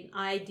an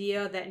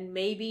idea that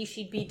maybe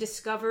she'd be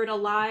discovered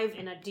alive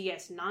in a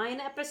DS9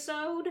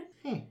 episode.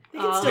 They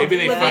can still Maybe do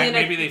they that. find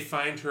they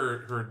find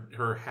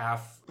her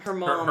half Her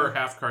mom. her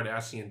half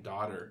Cardassian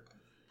daughter.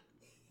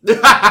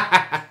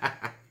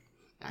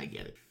 I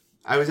get it.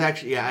 I was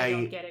actually, I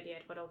don't get it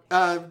yet, but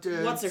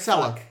okay. What's her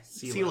Sela. fuck?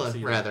 Sela,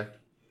 Sela. rather.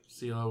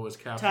 Sela was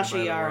captured Tasha by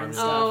the Yar Romulan. and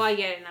stuff. Oh, I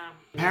get it now.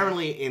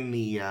 Apparently, in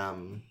the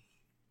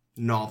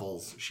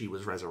novels, she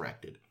was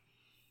resurrected.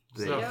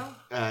 They- So-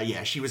 Cito?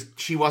 yeah,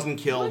 she wasn't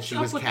killed. What's she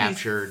up was with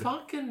captured. These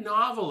fucking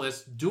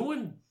novelists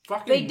doing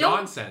fucking They don't.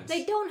 nonsense.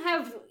 They don't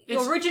have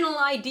It's- original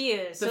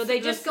ideas, so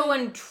they just go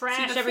and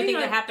trash everything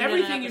that happened.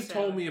 Everything in an you've episode.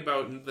 told me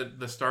about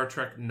the Star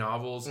Trek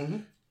novels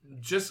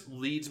just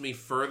leads me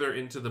further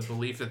into the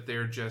belief that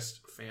they're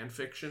just fan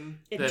fiction.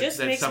 It that, just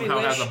that makes me somehow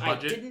wish has a I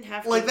budget. didn't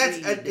have to Like that's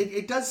read.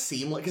 it does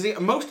seem like because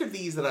most of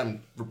these that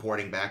I'm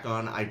reporting back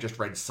on, I've just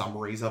read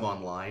summaries of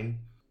online.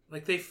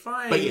 Like they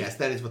find But yes,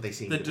 that is what they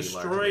seem the to be.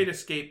 destroyed largely.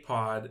 escape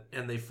pod,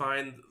 and they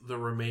find the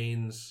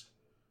remains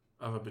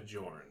of a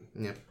Bajoran.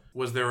 Yep.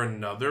 Was there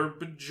another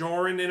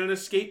Bajoran in an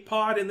escape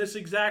pod in this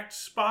exact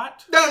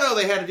spot? No,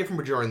 they had a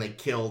different Bajoran they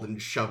killed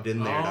and shoved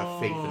in there to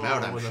fake them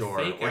out. I'm with a sure,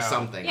 fake or out.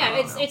 something. Yeah,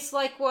 I don't know. it's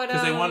like what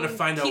Because they wanted to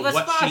find out Kiva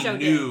what she Spajo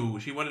knew.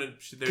 She wanted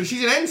to. Because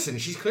she's an ensign.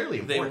 She's clearly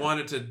They important.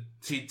 wanted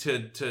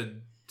to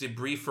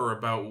debrief her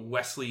about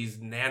Wesley's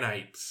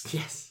nanites.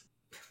 Yes.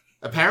 did.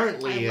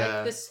 Apparently, I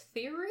like this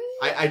theory.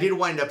 I did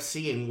wind up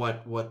seeing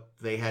what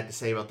they had to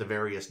say about the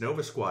various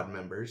Nova Squad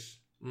members.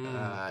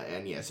 Mm.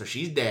 And yeah, so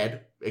she's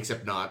dead,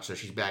 except not, so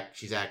she's back,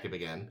 she's active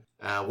again.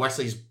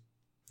 Wesley's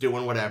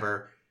doing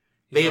whatever.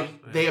 They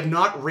have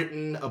not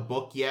written a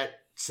book yet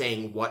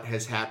saying what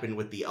has happened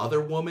with the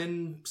other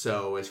woman,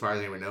 so as far as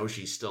anyone knows,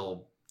 she's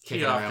still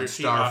kicking around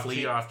She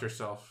Starfleet. offed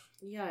herself.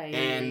 Yikes.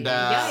 And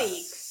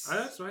Yikes!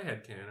 That's my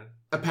headcanon.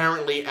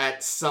 apparently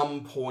at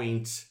some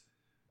point,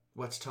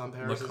 what's Tom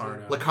Paris'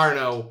 Locarno.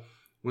 Locarno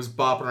was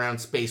bopping around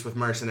space with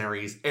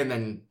mercenaries, and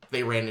then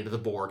they ran into the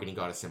Borg and he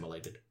got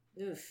assimilated.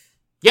 Oof.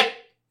 Yep,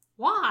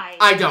 Why?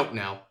 I don't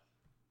know.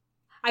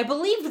 I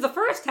believed the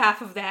first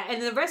half of that,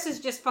 and the rest is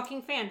just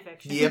fucking fan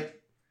fiction. Yep.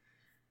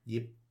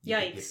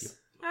 Yikes.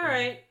 All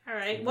right.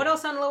 What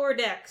else on Lower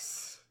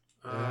Decks?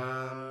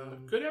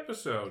 Good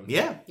episode.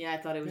 Yeah. Yeah, I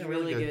thought it was Yeah,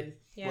 really really good.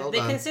 Yeah, Well they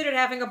done. considered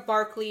having a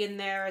Barkley in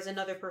there as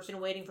another person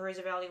waiting for his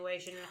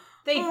evaluation.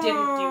 They didn't do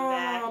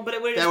that. But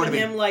it would That have would've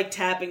been been- him, like,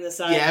 tapping the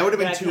side. Yeah, it would've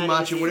been that too kind of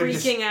much. It thing. would've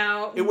Freaking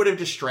out. It would have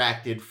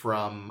distracted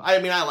from... I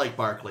mean, I like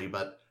Barkley,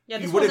 but Yeah,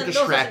 he this would have wasn't-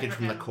 those wasn't distracted for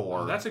from the him. core.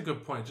 Well, that's a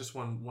good point. Just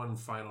one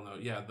final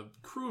note. Yeah, the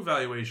crew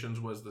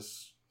evaluations was the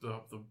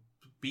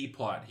B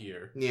plot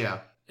here, Yeah.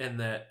 and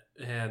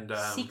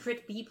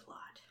Secret B plot.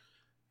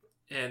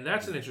 and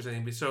that's an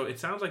interesting thing. So it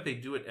sounds like they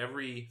do it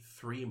every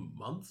 3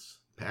 months.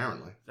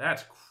 Apparently.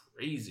 That's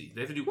crazy.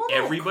 They have to do Well,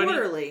 no, everybody.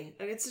 quarterly.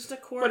 Like, it's just a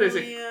quarterly. What is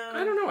it?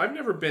 I don't know. I've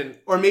never been.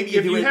 Or maybe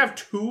If do you it- have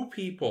 2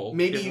 people,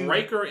 Maybe if you-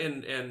 Riker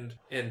and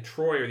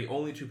Troy are the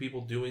only 2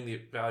 people doing the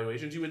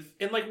evaluations, you would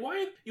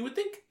why you would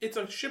think it's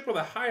a ship with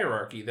a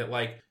hierarchy that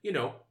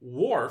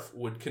Worf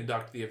would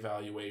conduct the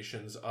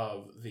evaluations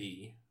of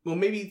the Well,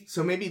 maybe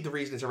the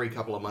reason it's every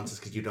couple of months is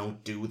because you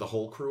don't do the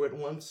whole crew at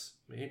once.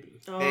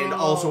 maybe. And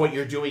also what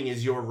you're doing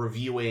is you're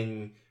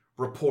reviewing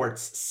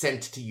reports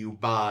sent to you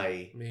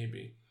by...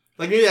 Maybe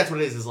Maybe that's what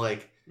it is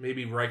like...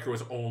 maybe Riker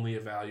was only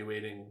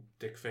evaluating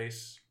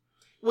Dickface.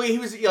 Well, he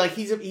was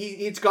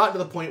it's gotten to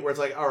the point where it's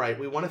like, all right,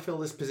 we want to fill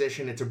this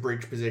position. It's a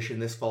bridge position.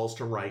 This falls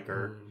to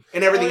Riker,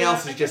 and everything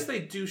else I is guess just they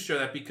do show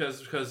that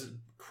because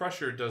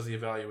Crusher does the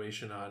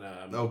evaluation on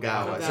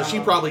Ogawa. So Ogawa. she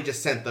probably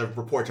just sent the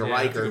report to Yeah,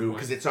 that's a Riker, good who point.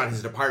 because it's not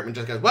his department,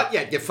 just goes, "What?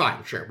 Yeah, you're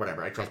fine. Sure,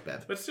 whatever. I trust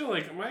Bev." But still, I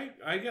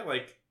get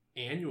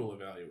annual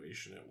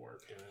evaluation at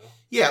work.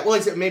 Yeah, well,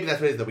 except maybe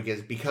that's what it is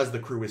though, because the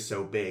crew is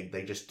so big,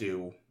 they just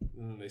do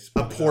They a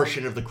split it up.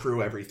 portion of the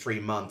crew every 3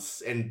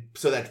 months, and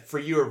so that for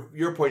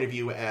your point of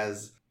view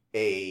as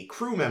a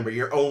crew member,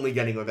 you're only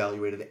getting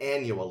evaluated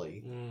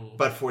annually. Mm.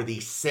 But for the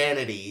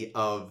sanity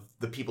of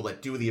the people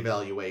that do the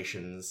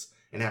evaluations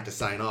and have to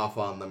sign off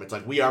on them, it's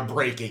like, we are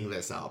breaking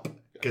this up.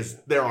 Because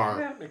there Yeah,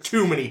 are makes too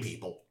sense. many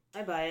people.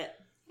 I buy it.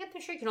 Yeah,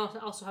 I'm sure you can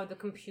also have the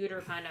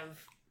computer kind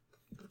of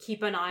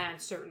keep an eye on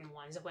certain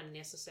ones when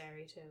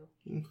necessary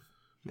too.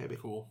 Maybe.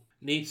 Cool,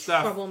 neat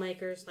stuff.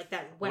 Troublemakers like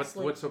that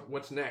Wesley.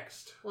 What's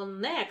next? Well,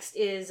 next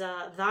is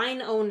Thine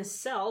Own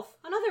Self,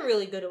 another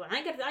really good one.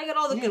 I got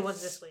all the good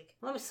ones this week.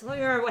 Let me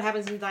remember what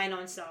happens in Thine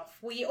Own Self.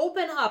 We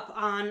open up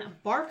on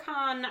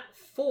Barkon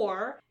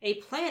 4, a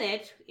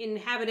planet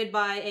inhabited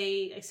by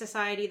a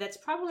society that's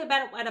probably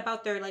at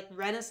about their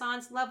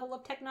Renaissance level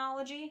of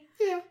technology.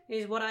 Yeah.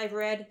 Is what I've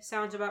read.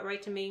 Sounds about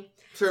right to me.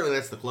 Certainly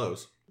that's the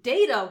close.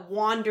 Data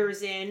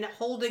wanders in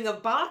holding a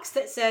box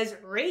that says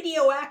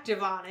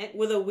radioactive on it,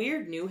 With a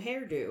weird new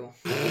hairdo.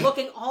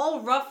 looking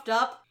all roughed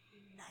up.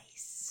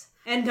 Nice.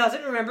 And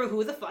doesn't remember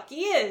who the fuck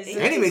he is.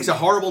 And he makes a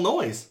horrible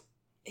noise.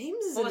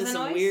 Ames is What was into the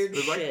some noise? weird It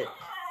was like- shit.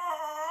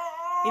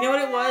 You know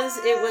what it was?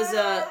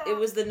 It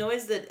was the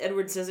noise that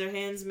Edward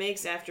Scissorhands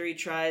makes after he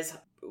tries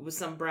with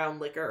some brown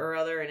liquor or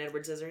other in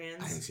Edward I haven't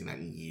Scissorhands. seen that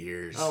in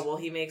years. Oh, well,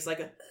 he makes like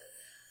a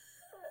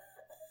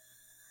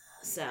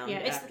sound Yeah,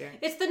 after.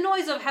 it's the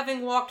noise of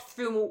having walked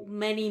through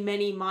many,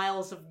 many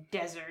miles of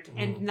desert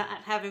and not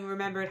having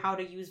remembered how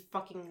to use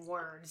fucking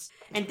words.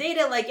 And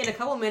Data, in a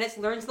couple minutes,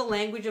 learns the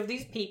language of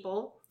these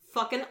people.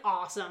 Fucking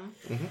awesome.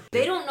 Mhm.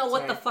 They don't know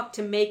what the Sorry. fuck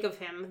to make of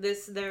him.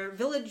 Their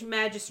village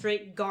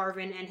magistrate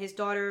Garvin and his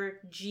daughter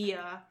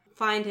Gia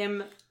find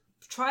him,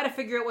 try to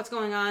figure out what's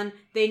going on.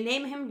 They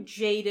name him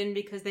Jaden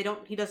because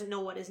he doesn't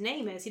know what his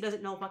name is. He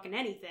doesn't know fucking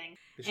anything.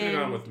 They should have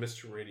gone And- with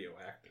Mr.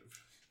 Radioactive.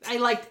 I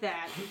liked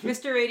that.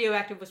 Mr.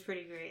 Radioactive was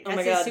pretty great. Oh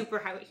That's my his God.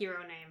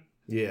 superhero name.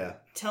 Yeah.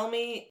 Tell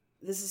me,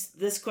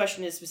 this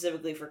question is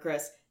specifically for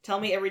Chris. Tell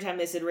me every time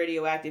they said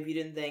radioactive, you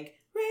didn't think,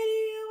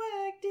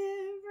 radioactive,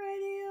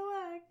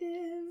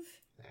 radioactive.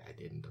 I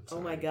didn't. I'm Oh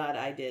sorry. my god,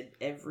 I did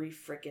every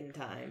frickin'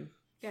 time.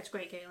 That's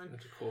great, Caitlin.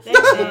 That's a cool.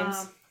 Thanks, thing.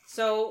 James.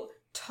 So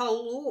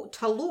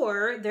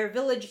Talur, their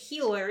village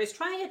healer, is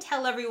trying to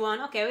tell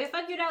everyone, okay, we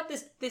figured out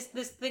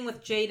this thing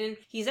with Jaden.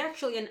 He's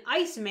actually an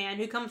Iceman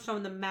who comes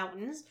from the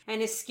mountains,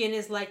 and his skin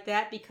is like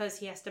that because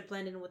he has to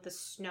blend in with the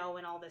snow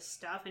and all this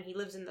stuff, and he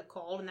lives in the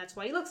cold, and that's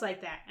why he looks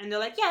like that. And they're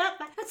like, yeah,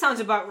 that sounds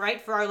about right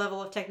for our level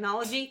of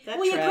technology. That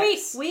We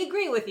tracks.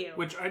 agree with you.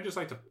 Which I just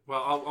like to.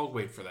 Well, I'll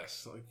wait for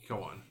this.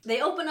 Go on.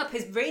 They open up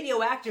his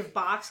radioactive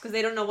box because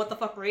they don't know what the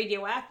fuck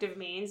radioactive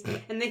means,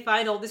 and they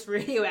find all this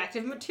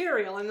radioactive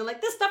material, and they're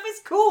like, "This stuff is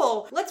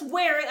cool. Let's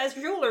wear it as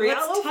jewelry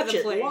all Let's over touch the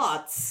it place."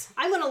 lots.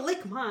 I'm gonna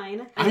lick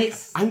mine, and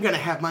I'm gonna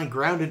have mine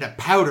ground into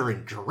powder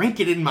and drink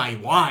it in my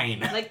wine.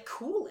 like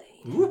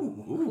Kool-Aid,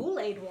 Ooh.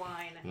 Kool-Aid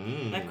wine.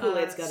 Mm. That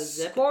Kool-Aid's got a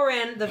zip.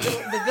 Skoran, the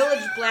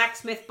village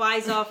blacksmith,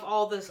 buys off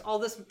all this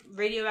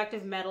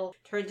radioactive metal,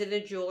 turns it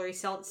into jewelry,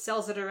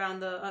 sells it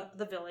around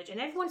the village, and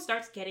everyone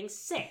starts getting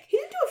sick. He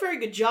didn't do a very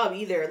good job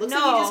either. It looks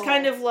like No. he just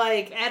kind of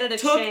Added a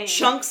took chain.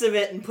 chunks of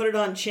it and put it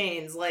on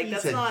chains. Like, He's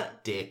that's a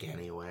not. dick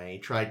anyway. He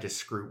tried to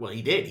screw. Well,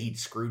 he did. He'd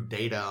screwed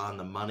Data on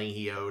the money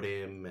he owed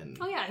him, and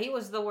Oh yeah, he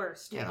was the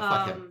worst. Yeah, no,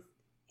 fuck him.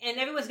 and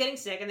everyone's getting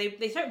sick, and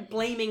they start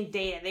blaming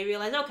Data. They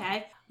realize,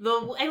 okay,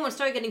 everyone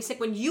started getting sick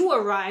when you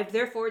arrived,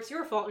 therefore it's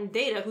your fault. And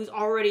Data, who's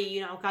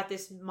already, got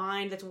this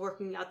mind that's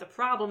working out the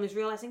problem, is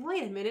realizing,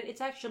 wait a minute,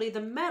 it's actually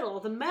the metal.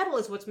 The metal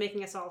is what's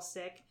making us all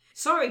sick.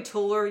 Sorry,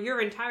 Tuller,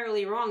 you're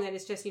entirely wrong that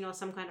it's just,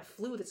 some kind of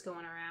flu that's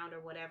going around or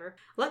whatever.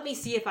 Let me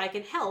see if I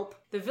can help.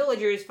 The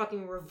villagers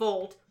fucking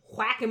revolt,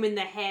 whack him in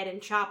the head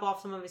and chop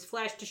off some of his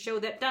flesh to show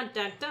that dun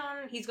dun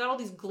dun, he's got all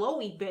these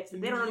glowy bits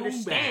that they don't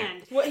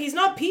understand. Well, he's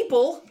not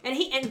people. And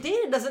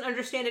Data doesn't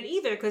understand it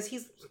either because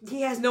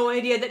he has no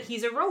idea that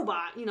he's a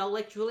robot,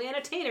 like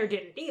Juliana Taylor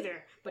didn't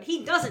either. But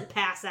he doesn't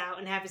pass out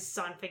and have his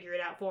son figure it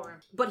out for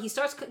him. But he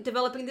starts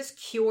developing this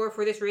cure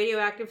for this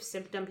radioactive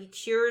symptom. He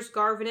cures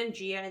Garvin and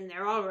Gia, and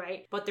they're all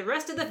right. But the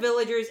rest of the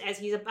villagers, as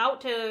he's about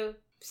to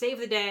save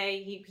the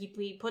day,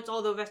 he puts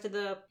all the rest of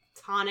the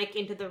tonic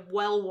into the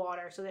well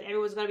water so that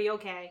everyone's gonna be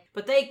okay.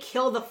 But they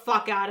kill the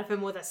fuck out of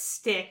him with a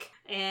stick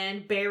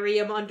and bury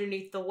him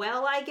underneath the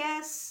well, I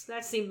guess.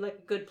 That seemed like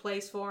a good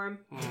place for him.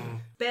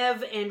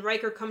 Bev and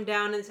Riker come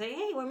down and say,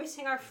 hey, we're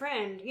missing our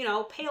friend.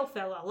 Pale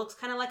fella. Looks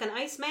kind of like an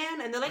Iceman.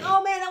 And they're like,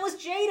 oh man, that was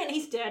Jaden.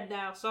 He's dead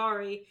now.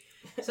 Sorry.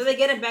 So they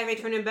get him back, they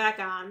turn him back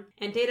on.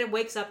 And Data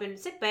wakes up in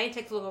sickbay and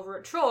takes a look over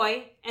at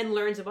Troy and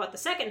learns about the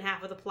second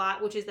half of the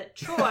plot, which is that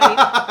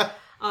Troy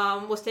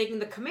was taking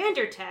the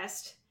commander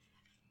test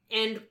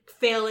and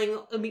failing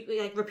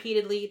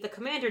repeatedly the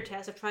commander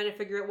test of trying to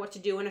figure out what to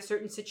do in a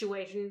certain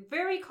situation.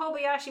 Very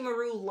Kobayashi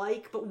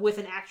Maru-like, but with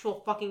an actual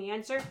fucking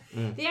answer.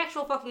 The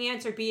actual fucking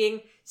answer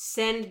being,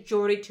 send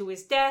Geordi to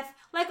his death,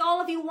 like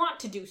all of you want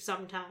to do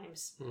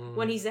sometimes,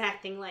 when he's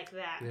acting like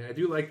that. Yeah, I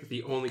do like that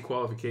the only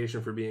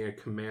qualification for being a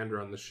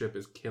commander on the ship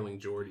is killing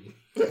Geordi.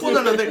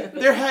 Well, no,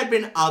 there had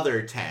been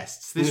other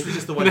tests. This was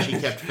just the one she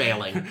kept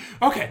failing.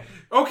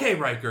 Okay,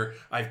 Riker.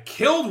 I've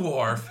killed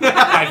Worf.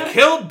 I've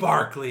killed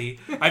Barclay.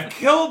 I've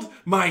killed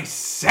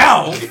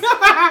myself.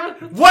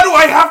 What do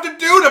I have to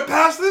do to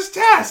pass this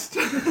test?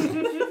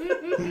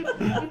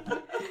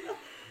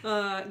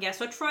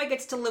 So Troy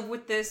gets to live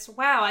with this.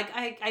 Wow,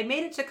 I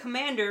made it to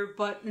commander,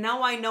 but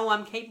now I know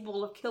I'm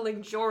capable of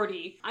killing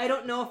Geordi. I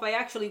don't know if I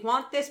actually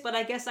want this, but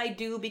I guess I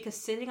do because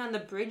sitting on the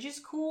bridge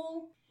is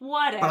cool.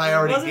 Whatever. But I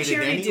already Wasn't did she it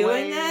already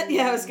anyway. doing that?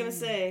 Yeah, I was gonna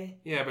say.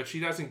 Yeah, but she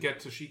doesn't get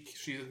to.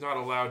 She's not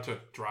allowed to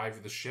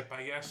drive the ship,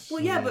 I guess.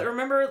 Well, yeah, but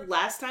remember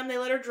last time they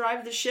let her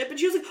drive the ship, and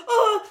she was like,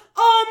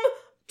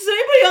 does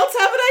anybody else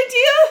have an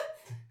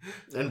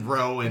idea? And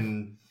Ro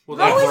and Ro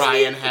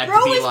Brian had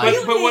to be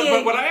like...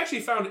 But what I actually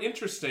found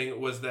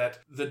interesting was that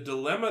the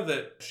dilemma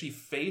that she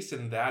faced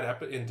in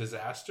that in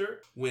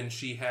Disaster, when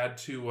she had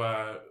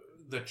to,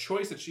 the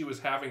choice that she was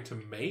having to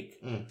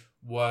make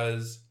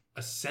was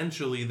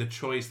essentially the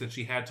choice that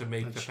she had to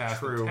make to pass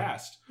the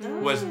test.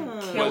 Was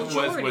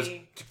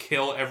to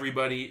kill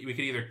everybody. We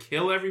could either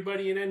kill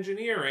everybody in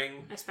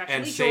engineering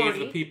and save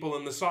the people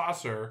in the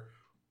saucer,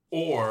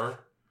 or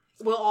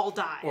we'll all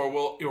die. Or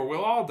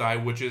we'll all die,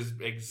 which is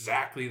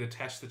exactly the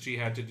test that she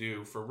had to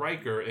do for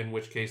Riker, in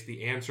which case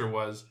the answer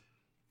was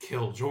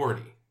kill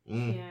Geordi.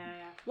 Yeah.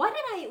 Why did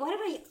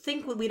I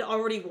think we'd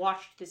already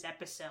watched this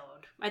episode?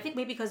 I think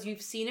maybe because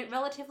you've seen it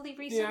relatively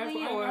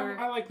recently.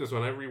 I like this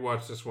one. I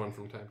rewatch this one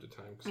from time to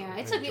time. Yeah,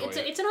 it's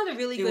another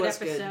really good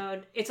episode.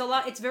 Good. It's a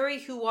lot. It's very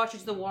Who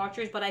Watches the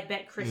Watchers, but I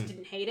bet Chris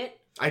didn't hate it.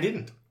 I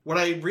didn't. What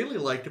I really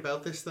liked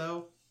about this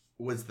though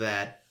was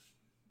that,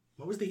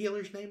 what was the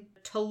healer's name?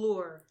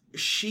 Talur.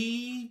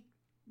 She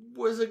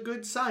was a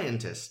good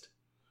scientist.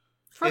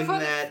 For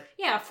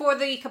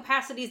the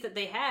capacities that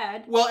they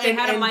had. Well, they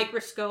had a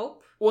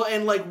microscope. Well,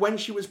 and when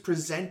she was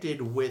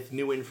presented with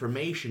new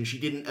information, she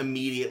didn't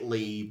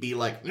immediately be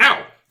like,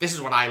 "No, this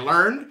is what I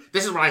learned.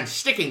 This is what I'm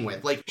sticking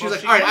with." She was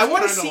like, "All right, I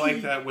want to see."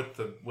 Like that with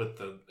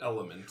the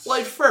elements. Well,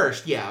 at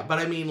first, yeah, but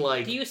I mean,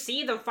 do you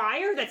see the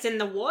fire that's in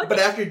the wood? But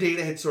after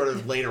Data had sort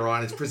of later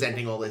on is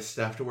presenting all this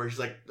stuff to where she's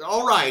like,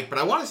 "All right, but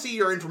I want to see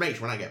your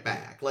information when I get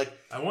back."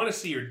 I want to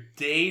see your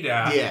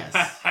data. Yes.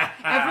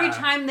 Every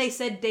time they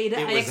said data,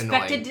 I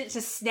expected it to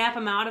snap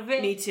him out of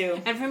it. Me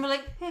too. And for him to be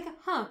like, hey,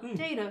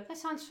 data, that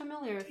sounds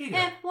familiar.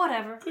 Data.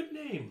 Whatever. Good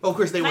name. Oh, of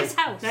course they nice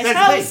house. Nice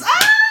house.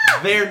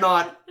 They're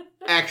not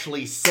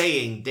actually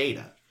saying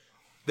data.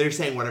 They're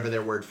saying whatever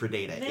their word for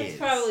data is. That's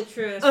probably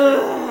true.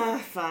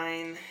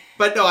 Fine.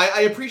 But no,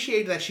 I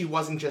appreciate that she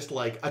wasn't just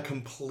like a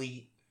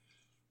complete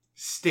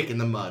stick in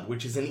the mud,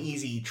 which is an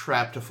easy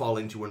trap to fall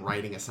into when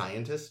writing a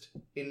scientist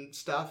in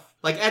stuff.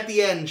 At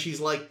the end, she's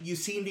like, "You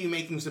seem to be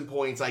making some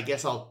points. I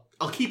guess I'll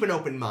keep an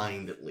open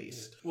mind at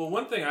least." Well,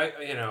 one thing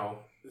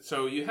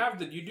so you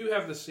do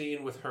have the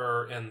scene with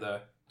her and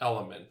the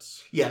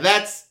elements. Yeah,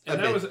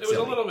 it was a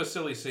little of a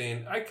silly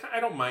scene. I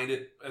don't mind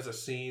it as a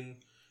scene.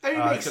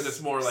 Because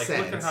it's more like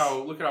sense.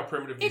 look at how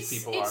primitive these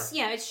people are.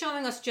 Yeah, it's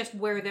showing us just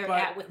where they're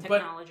at with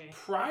technology. But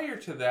prior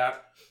to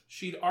that,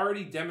 she'd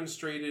already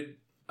demonstrated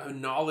a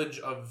knowledge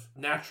of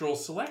natural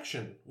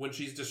selection when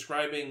she's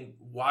describing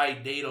why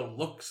Data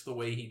looks the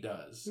way he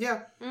does.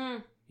 Yeah.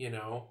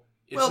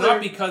 It's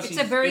not because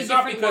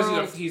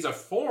he's a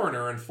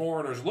foreigner and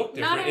foreigners look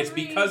different. It's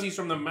because he's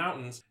from the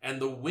mountains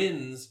and the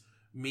winds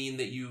mean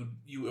that you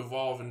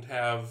evolve and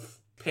have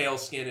pale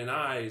skin and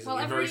eyes, Well,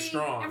 and you're very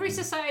strong. every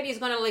society is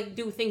going to like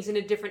do things in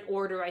a different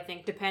order, I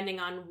think, depending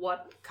on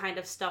what kind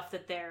of stuff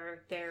that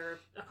they're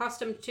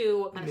accustomed to,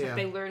 what kind of stuff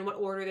they learn, what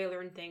order they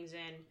learn things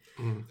in.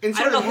 And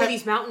I don't know who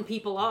these mountain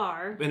people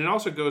are. And it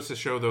also goes to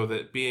show, though,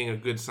 that being a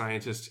good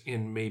scientist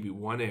in maybe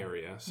one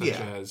area, such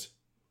as,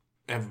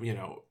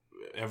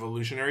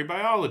 evolutionary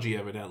biology,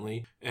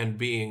 evidently, and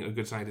being a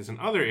good scientist in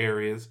other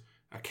areas,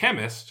 a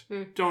chemist,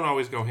 don't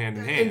always go hand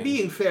in hand. And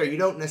being fair, you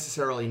don't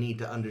necessarily need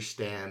to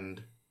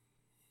understand...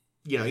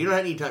 you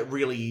don't need to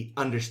really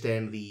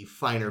understand the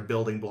finer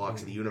building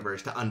blocks of the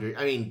universe to I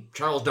mean,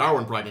 Charles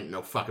Darwin probably didn't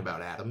know fuck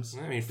about atoms.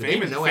 I mean, Did they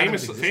even know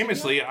atoms existed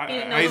famously, yet?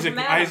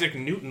 Isaac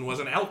Newton was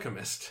an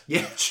alchemist.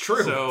 Yeah, it's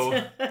true. So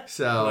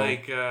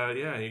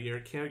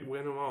you can't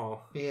win them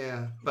all.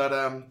 Yeah, but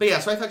yeah,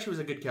 so I thought she was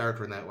a good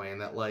character in that way,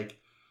 and that, like,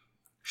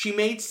 she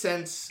made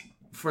sense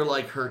for,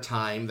 like, her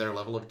time, their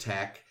level of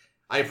tech.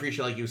 I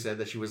appreciate, like you said,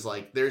 that she was,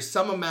 like, there's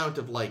some amount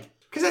of, like,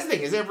 because that's the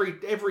thing, is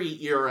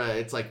every era,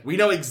 it's like, we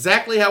know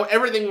exactly how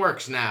everything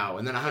works now,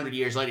 and then 100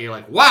 years later, you're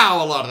like,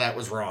 wow, a lot of that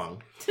was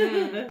wrong.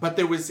 But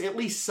there was at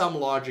least some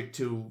logic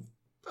to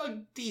a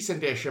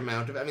decent-ish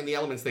amount of, I mean, the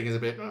elements thing is a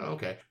bit,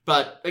 okay.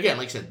 But, again,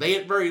 like I said, they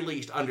at very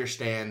least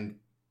understand,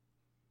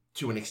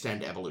 to an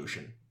extent,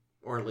 evolution,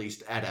 or at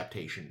least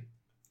adaptation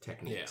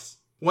techniques.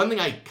 Yeah. One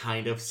thing I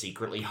kind of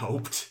secretly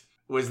hoped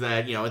was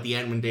that, at the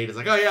end when Data's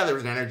like, oh yeah, there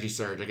was an energy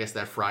surge, I guess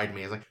that fried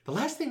me. I was like, the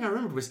last thing I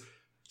remembered was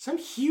some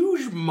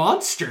huge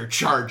monster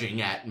charging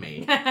at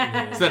me.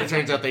 So then it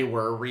turns out they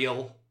were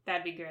real.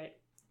 That'd be great.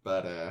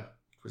 But it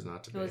was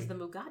not to be. It was the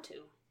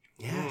Mugatu.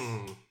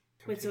 Yes.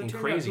 Wait, so it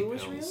turned crazy out who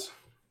was real? pills.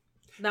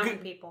 Mountain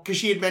people. Because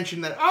she had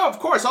mentioned that, of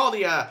course, all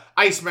the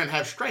Icemen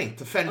have strength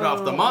to fend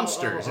off the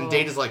monsters. And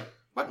Data's like,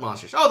 what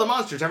monsters? Oh, the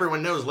monsters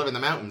everyone knows live in the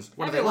mountains.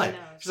 What are they like?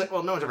 Knows. She's like,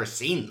 well, no one's ever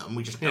seen them.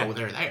 We just know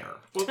they're there.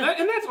 Well,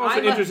 and that's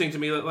also interesting to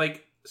me.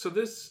 Like, so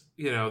this,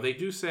 they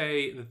do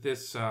say that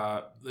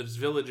this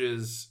village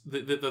is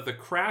the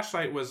crash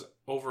site was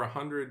over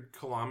 100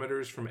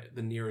 kilometers from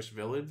the nearest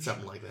village,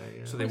 something like that.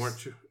 Yeah. So they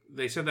weren't.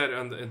 They said that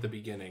at the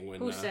beginning when.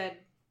 Who said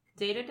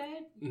Data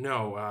did?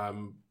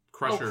 No,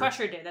 Crusher. Oh,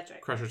 Crusher did. That's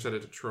right. Crusher said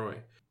it to Troy.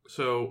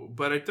 So,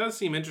 but it does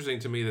seem interesting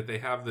to me that they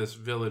have this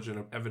village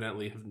and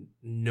evidently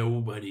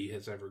nobody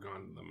has ever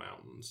gone to the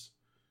mountains.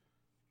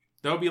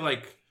 That would be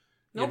like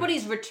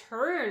nobody's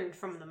returned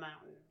from the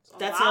mountains.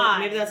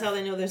 Maybe that's how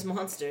they know there's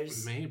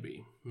monsters.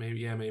 Maybe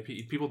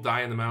people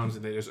die in the mountains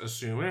and they just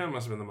assume it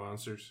must have been the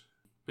monsters.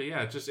 But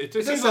yeah, it just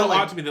seems a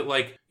lot to me that,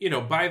 like,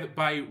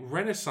 by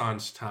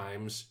Renaissance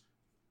times,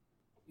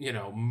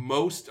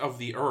 most of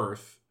the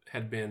Earth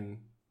had been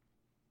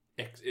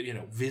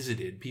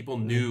visited. People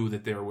knew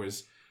that there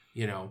was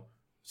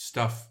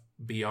stuff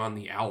beyond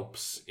the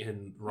Alps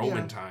in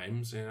Roman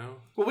times.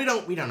 Well, we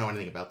don't know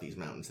anything about these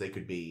mountains. They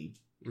could be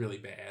really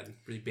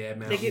bad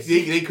mountains.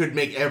 They could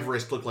make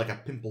Everest look like a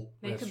pimple.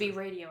 They could be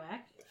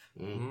radioactive.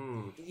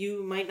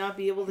 You might not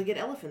be able to get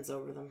elephants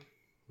over them.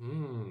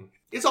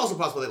 It's also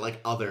possible that, like,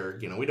 other,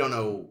 we don't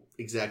know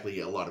exactly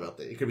a lot about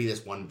that. It could be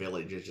this one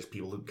village. It's just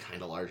people who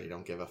kind of largely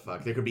don't give a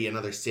fuck. There could be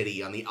another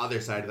city on the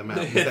other side of the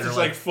mountains that are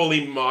like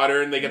fully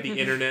modern. They got the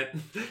internet.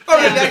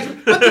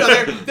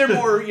 But they're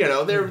more,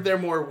 they're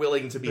more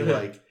willing to be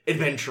like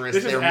adventurous.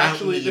 This is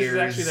actually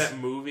that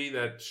movie,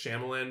 that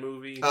Shyamalan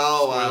movie.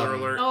 Oh, spoiler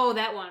alert! Oh,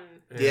 that one.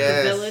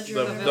 Yes. The Village.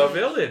 The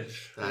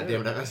Village.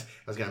 Damn it! I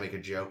was gonna make a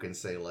joke and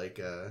say like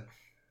The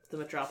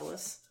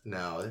Metropolis.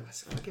 No, it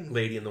was fucking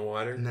Lady in the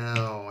Water.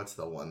 No, what's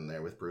the one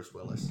there with Bruce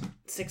Willis?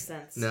 Sixth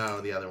Sense.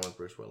 No, the other one's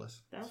Bruce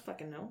Willis. I don't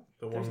fucking know.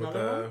 The There's one with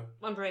another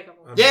one?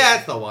 Unbreakable. Yeah,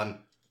 that's the one.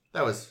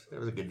 That was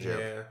a good joke.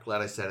 Yeah.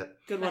 Glad I said it.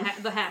 Good one.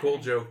 The Happening.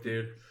 Cool joke,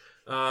 dude.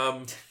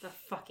 The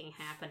fucking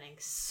Happening.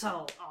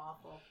 So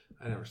awful.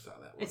 I never saw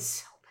that one. It's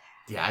so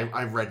bad. Yeah,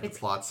 I read the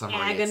plot summary.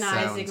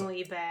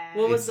 Agonizingly bad.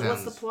 What's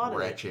the plot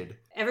wretched. of it?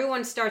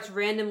 Everyone starts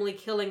randomly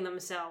killing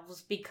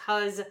themselves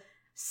because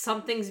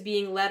something's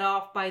being let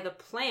off by the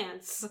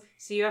plants,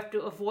 so you have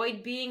to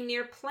avoid being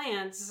near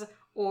plants,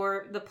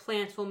 or the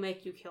plants will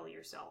make you kill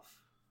yourself.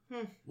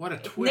 What a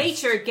twist!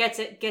 Nature gets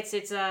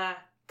its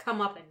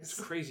comeuppance. It's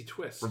a crazy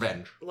twist.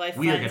 Revenge. Life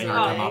We are finds getting a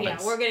our way. comeuppance.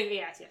 Yeah, we're getting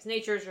yes.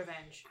 Nature's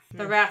revenge,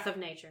 the wrath of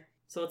nature.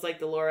 So it's like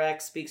the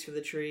Lorax speaks for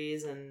the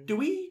trees, and Do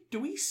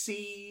we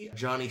see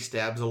Johnny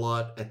stabs a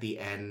lot at the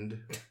end?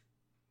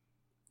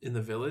 In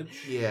the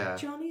village. Yeah.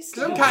 Johnny's.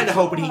 Because I'm kind of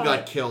hoping he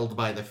got killed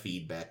by the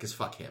feedback. Because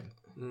fuck him.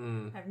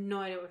 I have no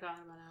idea what we're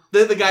talking about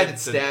now. The guy that The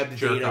stabbed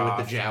jerk Data off.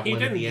 with the javelin He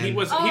didn't. at the end.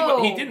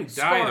 He didn't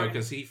die though scarred.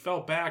 because he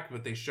fell back,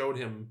 but they showed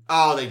him.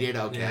 Oh, they did.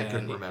 Okay, I Yeah,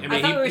 couldn't he- remember. I mean,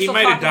 I thought we were he still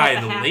might have talking about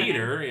died the Happening.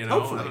 later. I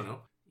Hopefully. don't know.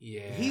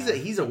 Yeah,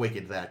 He's a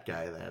wicked that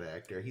guy, that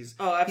actor. He's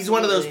Oh, he's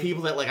one of those absolutely.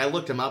 people that, like, I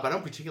looked him up. I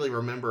don't particularly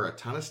remember a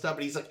ton of stuff,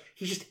 but he's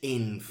just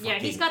in fucking Yeah,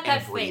 he's got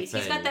that everything. face.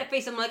 He's got that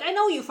face. I'm like, I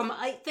know you from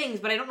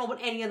things, but I don't know what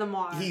any of them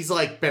are. He's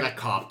like been a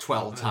cop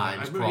 12 times. I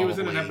remember Probably. he was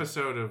in an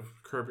episode of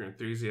Curb Your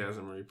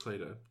Enthusiasm where he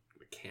played a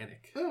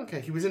mechanic. Oh,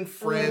 okay, he was in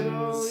Friends.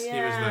 Oh, He was the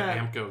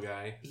yeah. Amco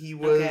guy. He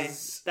was. Okay,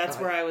 that's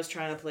where I was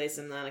trying to place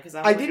him then, because I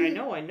I was like, didn't-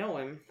 I know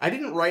him. I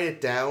didn't write it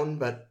down,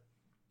 but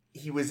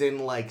he was in,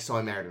 like, So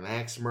I Married an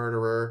Axe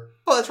Murderer.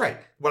 Oh, that's right.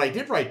 What I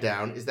did write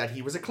down is that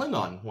he was a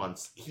Klingon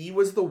once. He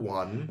was the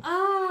one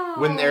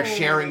when they're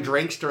sharing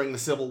drinks during the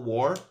Civil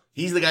War.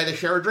 He's the guy they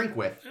share a drink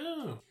with.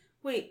 Oh.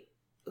 Wait,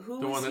 who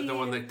The was one he? that the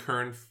one that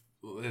Kern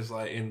is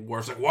like in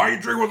Worf's like, why are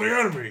you drinking with the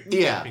enemy?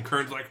 Yeah. And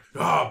Kern's like,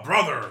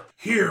 brother,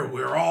 here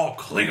we're all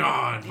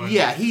Klingon. But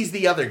Yeah, he's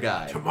the other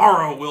guy.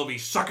 tomorrow we'll be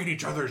sucking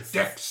each other's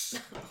dicks.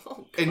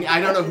 Oh, And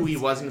I don't know who he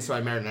was in So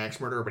I Married an Axe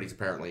Murderer, but he's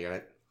apparently in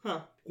it.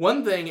 Huh.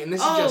 One thing, and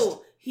this is just...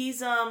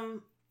 he's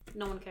No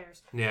one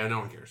cares. Yeah, no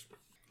one cares.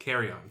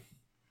 Carry on.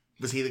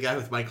 Was he the guy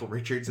with Michael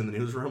Richards in the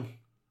newsroom?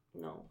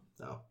 no.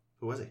 No.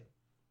 Who was he?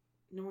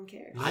 No one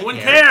cares. No I one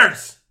care.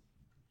 cares.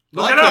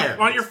 Well, Look I it care. up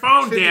on your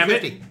phone, It's damn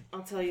it. 50-50.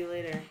 I'll tell you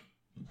later.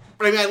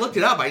 But I mean, I looked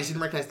it up. I just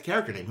didn't recognize the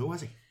character name. Who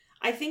was he?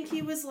 I think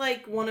he was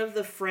like one of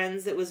the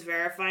friends that was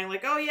verifying,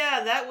 like, oh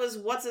yeah, that was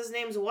what's his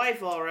name's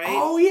wife, all right.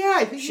 Oh, yeah.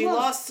 I think she he was.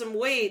 lost some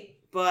weight,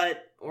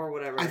 but or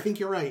whatever. I think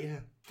you're right, yeah.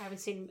 I haven't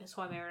seen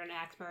So I Married an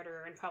Axe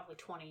Murderer in probably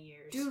 20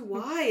 years. Dude,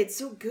 why? It's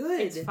so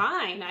good. It's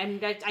fine.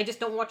 I just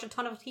don't watch a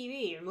ton of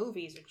TV or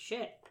movies or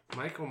shit.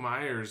 Michael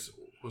Myers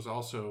was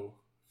also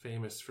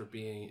famous for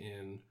being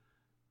in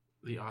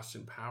the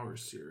Austin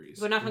Powers series.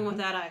 We're not talking about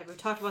that either. We've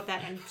talked about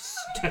that in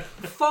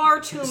far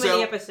too many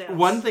So, episodes.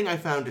 one thing I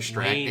found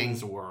distracting,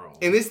 Wayne's World.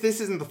 and this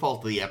isn't the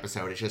fault of the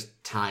episode, it's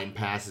just time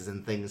passes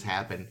and things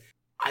happen.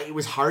 It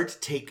was hard to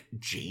take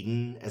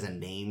Jaden as a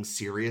name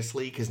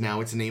seriously, because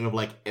now it's a name of,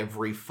 like,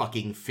 every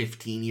fucking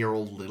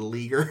 15-year-old Little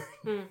Leaguer.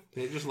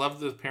 They just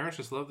love the parents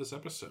just love this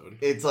episode.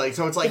 It's like,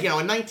 in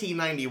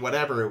 1990,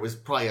 whatever, it was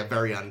probably a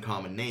very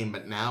uncommon name,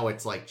 but now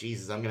it's like,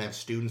 Jesus, I'm gonna have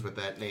students with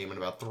that name in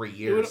about 3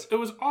 years. It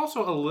was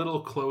also a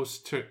little close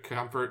to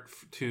comfort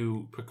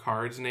to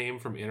Picard's name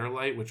from Inner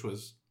Light, which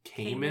was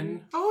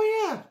Kamen.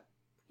 Oh, yeah.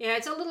 Yeah,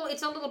 it's a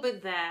little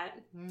bit that.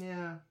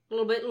 Yeah. A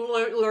little bit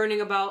learning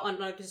about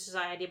unlike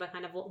society by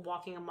kind of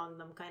walking among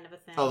them kind of a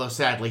thing. Although,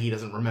 sadly, he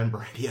doesn't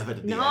remember any of it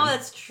at the No, end.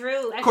 that's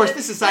true. Of course, Actually,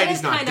 this society's that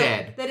is not kind of-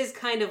 dead. That is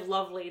kind of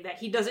lovely that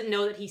he doesn't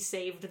know that he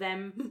saved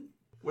them.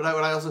 What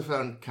I also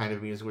found kind of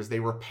amusing was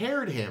they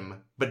repaired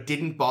him, but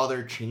didn't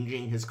bother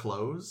changing his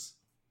clothes.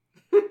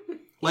 He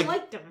Like,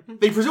 liked him.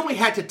 they presumably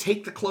had to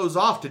take the clothes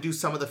off to do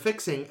some of the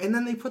fixing, and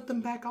then they put them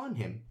back on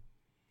him.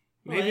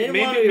 Well, they Maybe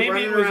didn't want to be maybe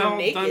running it was around all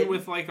naked. done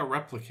with like a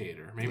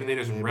replicator. Maybe they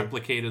just Maybe.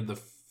 replicated the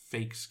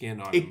fake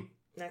skin on It- him.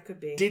 That could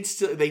be.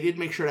 They did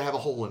make sure to have a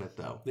hole in it,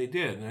 though. They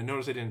did. And I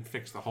noticed they didn't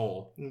fix the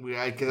hole.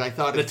 Because I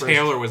thought The at first,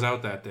 tailor was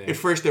out that day. At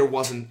first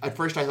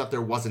I thought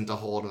there wasn't a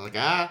hole, and I was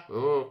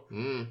like,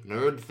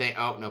 nerd thing.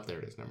 Oh, nope, there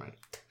it is. Never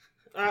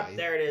mind.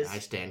 There it is. I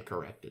stand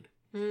corrected.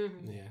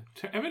 Mm-hmm.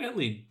 Yeah.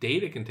 Evidently,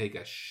 Data can take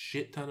a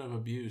shit ton of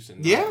abuse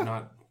and Yeah.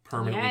 not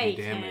permanently Yeah, be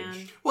he damaged.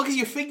 can. Well, because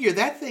you figure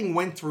that thing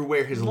went through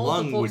where his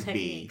lung Multiple would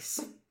techniques.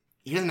 be.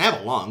 He doesn't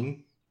have a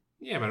lung.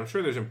 Yeah, but I'm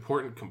sure there's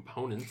important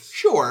components.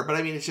 Sure, but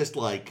I mean, it's just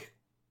like,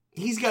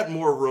 he's got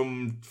more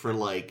room for,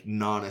 like,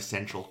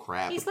 non-essential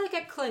crap. He's like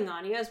a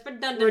Klingon. He has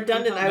redundant.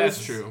 Redundant, I components.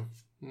 That's true.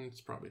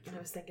 It's probably true.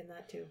 I was thinking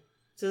that too.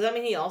 So does that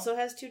mean he also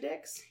has 2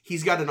 dicks?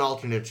 He's got an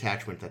alternate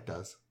attachment that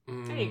does.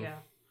 There you go.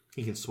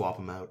 He can swap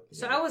them out.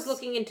 So I was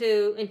looking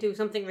into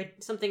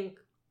something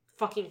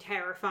fucking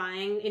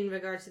terrifying in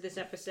regards to this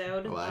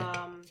episode.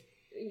 Why?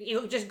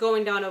 Just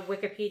going down a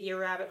Wikipedia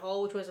rabbit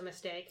hole, which was a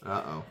mistake.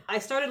 Uh-oh. I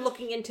started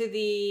looking into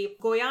the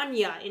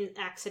Goiânia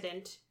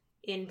accident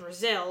in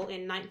Brazil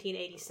in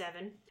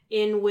 1987,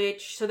 in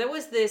which, so there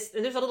was this,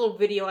 there's a little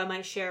video I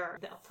might share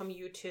from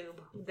YouTube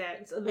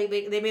that they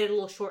made a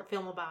little short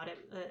film about it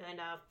and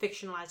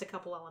fictionalized a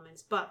couple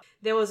elements. But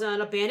there was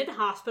an abandoned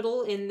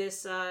hospital in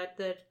this,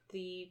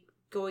 the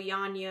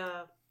Goiânia,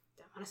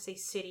 I want to say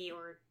city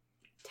or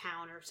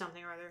town or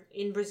something or other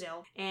in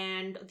Brazil,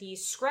 and the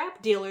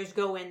scrap dealers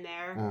go in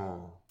there,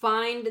 Oh.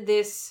 find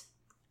this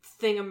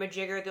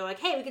thingamajigger. They're like,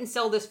 hey, we can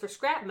sell this for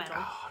scrap metal.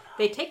 Oh, no.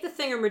 They take the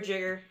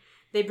thingamajigger,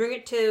 they bring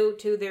it to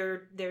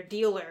their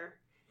dealer,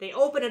 they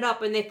open it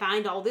up, and they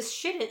find all this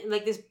shit,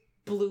 like this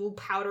blue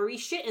powdery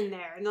shit in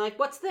there. And they're like,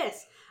 what's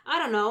this? I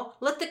don't know.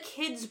 Let the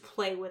kids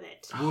play with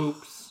it.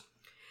 Whoops.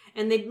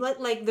 And they let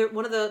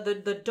one of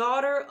the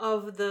daughter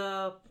of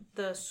the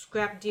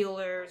scrap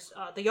dealers,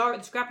 the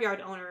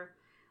scrapyard owner,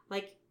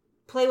 like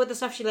play with the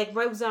stuff. She like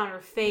rubs on her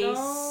face.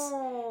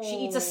 No. She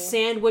eats a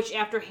sandwich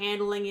after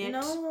handling it.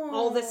 No.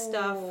 All this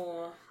stuff.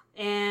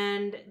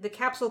 And the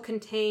capsule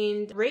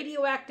contained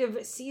radioactive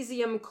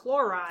cesium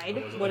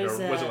chloride. What is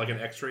that? Was it like an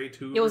X-ray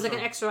tube? It was or like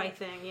an something?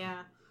 X-ray thing, yeah.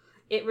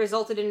 It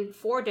resulted in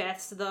 4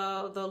 deaths.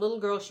 The little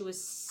girl, she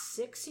was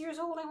 6 years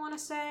old, I want to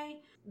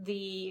say.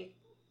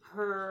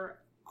 Her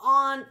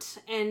aunt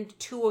and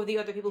 2 of the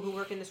other people who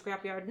work in the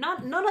scrapyard.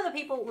 None of the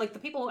people, like the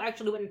people who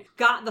actually went and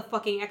got the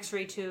fucking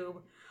X-ray tube,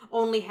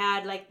 only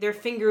had like their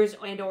fingers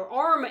and or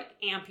arm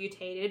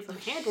amputated from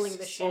handling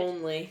the shit.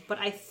 Only. But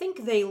I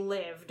think they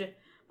lived.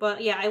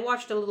 But yeah, I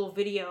watched a little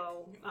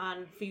video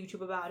on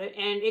YouTube about it,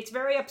 and it's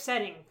very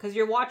upsetting because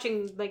you're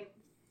watching like,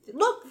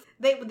 look,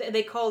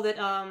 they called it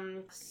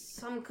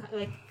some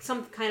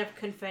kind of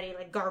confetti,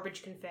 like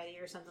garbage confetti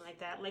or something like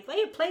that. Like,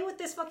 hey, play with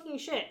this fucking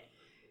shit.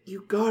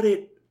 You got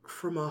it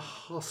from a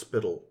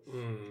hospital.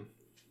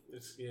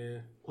 It's yeah.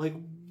 Like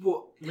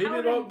what? Maybe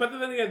about, but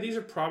then again, these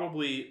are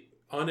probably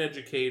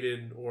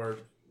uneducated or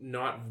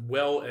not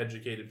well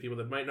educated people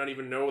that might not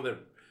even know that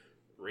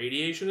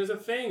radiation is a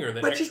thing or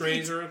that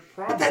X-rays are a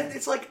problem. But then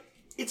it's like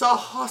it's a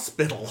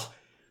hospital.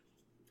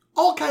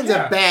 All kinds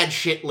of bad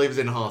shit lives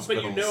in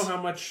hospitals. But you know how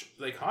much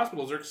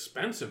hospitals are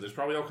expensive. There's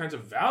probably all kinds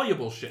of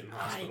valuable shit in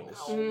hospitals.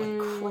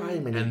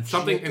 Crime and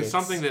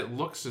something that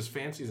looks as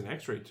fancy as an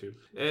X-ray tube.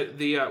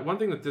 The one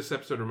thing that this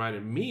episode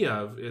reminded me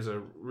of is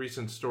a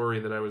recent story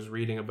that I was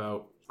reading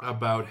about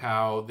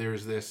how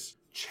there's this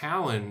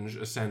challenge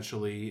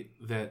essentially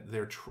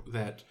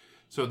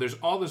so there's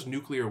all this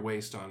nuclear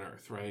waste on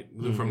Earth, right?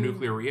 From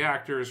nuclear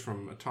reactors,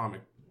 from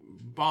atomic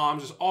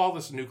bombs, there's all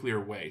this nuclear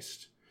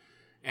waste.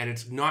 And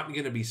it's not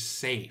going to be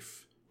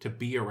safe to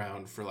be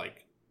around for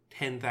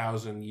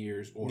 10,000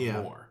 years or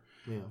more.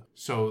 Yeah.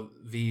 So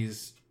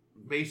these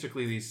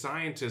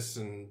scientists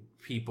and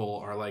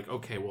people are like,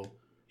 okay, well,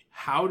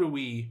 how do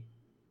we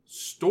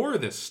store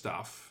this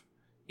stuff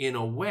in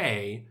a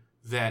way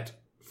that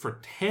for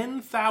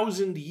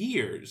 10,000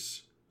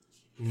 years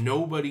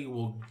nobody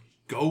will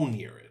go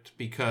near it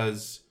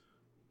because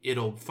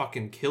it'll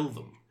fucking kill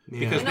them.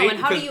 Yeah.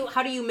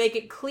 How do you make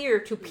it clear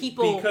to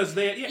people because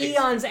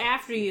eons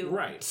after you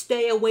right.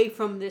 stay away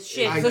from this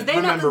shit? Because they're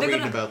going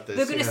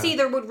to see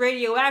they're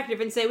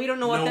radioactive and say we don't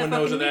know what that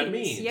fucking means. That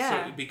means.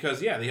 Yeah. So, because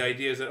the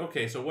idea is that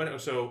okay,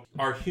 so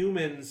are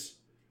humans,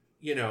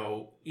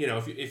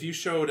 if you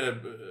showed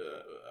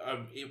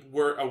a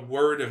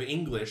word of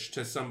English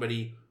to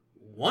somebody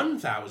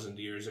 1,000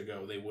 years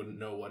ago, they wouldn't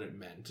know what it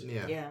meant.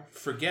 Yeah.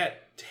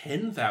 Forget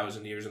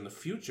 10,000 years in the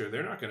future,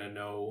 they're not going to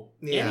know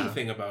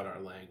anything about our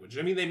language.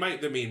 I mean,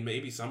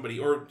 maybe somebody,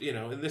 or,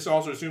 and this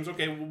also assumes,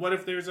 okay, well, what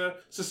if there's a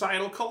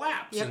societal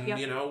collapse?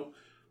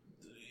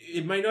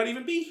 It might not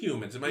even be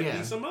humans. It might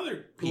be some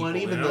other people. Well,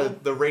 and even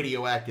the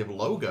radioactive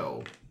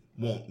logo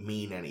won't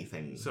mean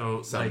anything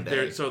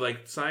someday.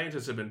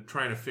 Scientists have been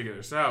trying to figure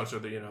this out. So,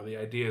 the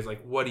idea is,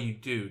 what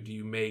do? Do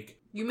you make...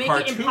 You make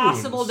cartoons. It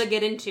impossible to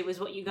get into is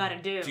what you got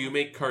to do. Do you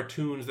make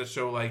cartoons that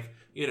show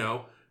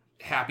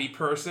happy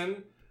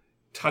person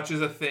touches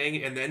a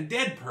thing and then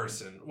dead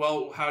person?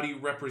 Well, how do you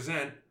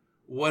represent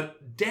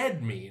what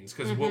dead means?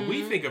 Because what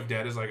we think of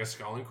dead is like a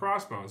skull and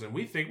crossbones, and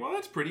we think, well,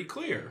 that's pretty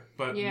clear.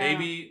 But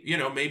maybe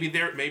maybe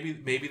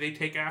they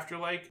take after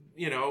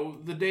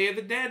the Day of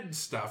the Dead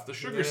stuff, the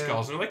sugar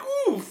skulls, and they're like,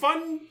 ooh,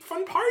 fun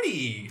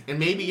party. And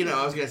maybe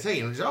I was gonna say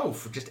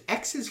just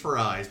X's for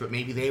eyes, but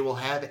maybe they will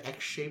have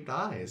X-shaped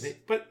eyes.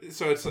 But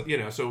so it's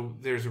so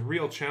there's a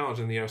real challenge,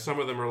 and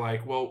some of them are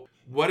like, well,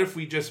 what if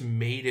we just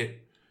made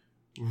it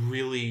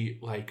really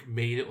like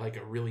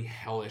a really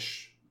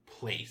hellish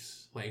place?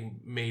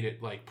 Made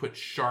it put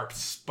sharp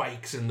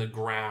spikes in the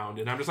ground,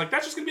 and I'm just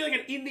that's just gonna be like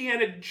an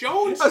Indiana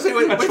Jones. What's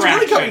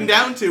really coming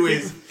down to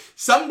is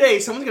someday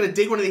someone's gonna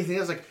dig one of these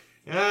things.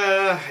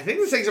 I think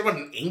this thing's about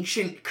an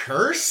ancient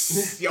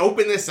curse. You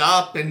open this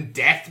up and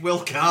death will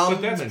come.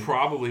 But that's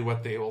probably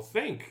what they will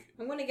think.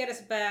 I'm gonna get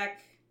us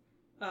back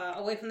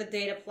away from the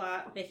Data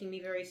plot, making me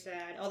very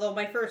sad. Although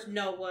my first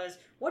note was,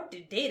 what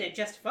did Data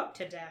just fuck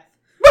to death?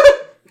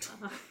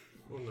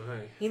 Oh,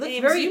 nice. He looks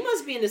You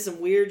must be into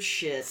some weird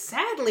shit.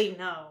 Sadly,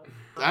 no.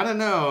 I don't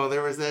know.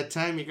 There was that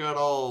time you got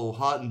all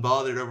hot and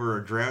bothered over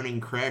a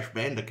drowning Crash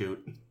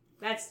Bandicoot.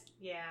 That's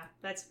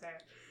fair.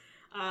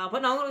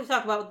 But now I'm going to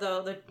talk about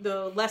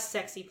the less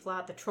sexy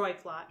plot, the Troy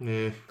plot.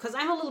 Because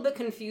I'm a little bit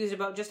confused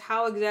about just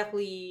how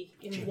exactly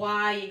and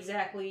why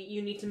exactly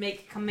you need to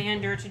make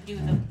Commander to do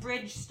the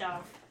bridge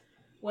stuff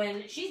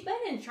when she's been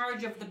in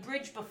charge of the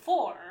bridge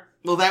before.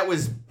 Well, that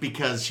was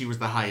because she was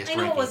the highest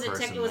ranking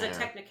person it was a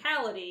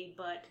technicality,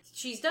 but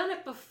she's done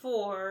it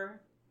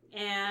before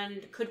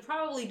and could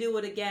probably do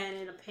it again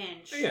in a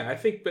pinch. Yeah, I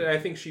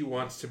think she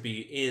wants to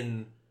be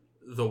in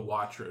the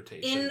watch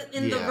rotation.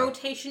 In the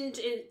rotation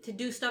to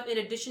do stuff in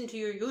addition to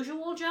your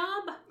usual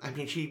job? I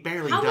mean, she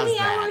barely does that. How many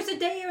hours a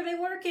day are they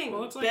working?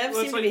 Well, Bev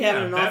seems to be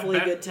having an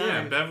awfully good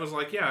time. Yeah, Bev was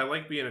like, I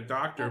like being a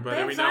doctor, but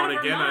every now and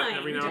again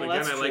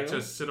I like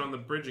to sit on the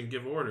bridge and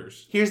give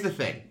orders. Here's the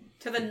thing.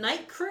 To the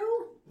night crew?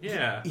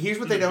 Yeah. Here's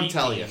what they don't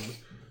tell you.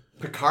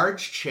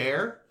 Picard's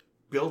chair,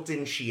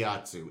 built-in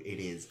shiatsu. It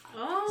is.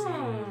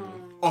 Oh.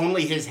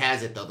 Only his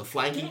has it, though. The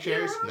flanking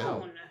chairs,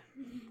 no.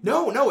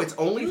 No, it's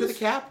only for the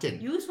captain.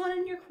 Use one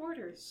in your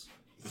quarters.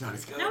 It's not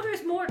as good. Now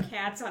there's more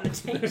cats on the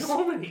table. There's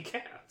so many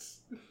cats.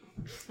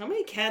 How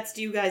many cats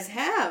do you guys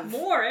have?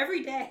 More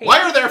every day.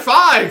 Why are there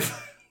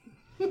 5?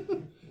 No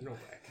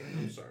cat.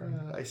 I'm sorry.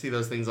 I see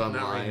those things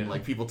online.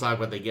 Like people talk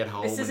about they get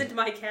home. This isn't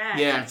my cat.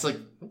 Yeah, it's like,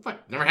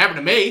 fuck, never happened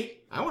to me.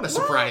 I want a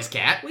surprise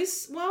cat.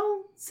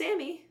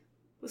 Sammy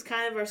was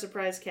kind of our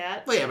surprise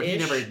cat. Well, yeah, but he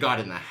never got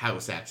in the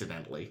house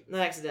accidentally.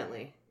 Not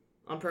accidentally.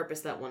 On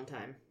purpose that one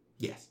time.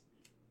 Yes.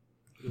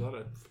 A lot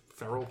of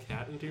feral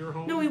cat into your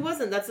home? No, he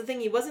wasn't. That's the thing.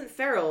 He wasn't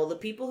feral. The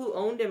people who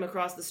owned him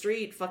across the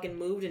street fucking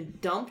moved and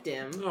dumped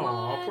him.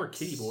 Oh, poor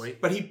kitty boy.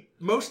 But he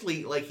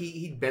mostly, like,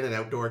 he'd been an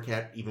outdoor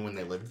cat even when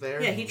they lived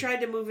there. Yeah, he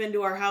tried to move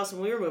into our house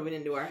when we were moving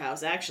into our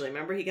house, actually.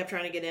 Remember? He kept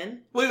trying to get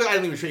in? Well, I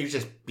don't even sure he was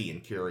just being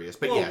curious,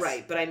 but well, yes.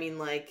 right. But I mean,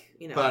 like,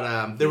 you know.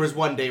 But there was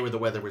one day where the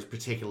weather was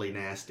particularly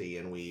nasty,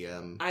 and we...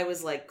 I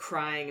was, like,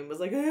 crying and was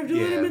like, I have to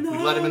let yeah, him in the we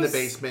house. let him in the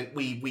basement.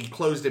 We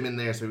closed him in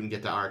there so we wouldn't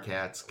get to our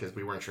cats, because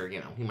we weren't sure, you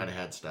know, he might have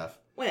had stuff.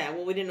 Well, yeah,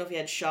 well, we didn't know if he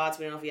had shots.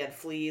 We didn't know if he had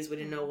fleas. We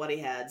didn't know what he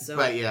had. So,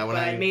 But yeah, when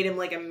I made him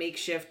like a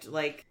makeshift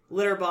like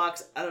litter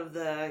box out of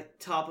the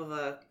top of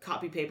a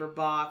copy paper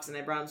box, and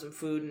I brought him some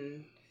food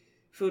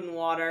and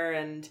water.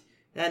 And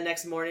that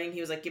next morning, he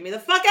was like, "Get me the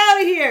fuck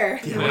out of here!"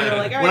 Yeah, And we were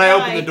like, "All when right, I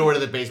bye." opened the door to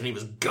the basement, he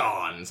was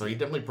gone, so he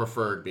definitely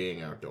preferred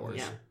being outdoors.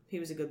 Yeah, he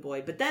was a good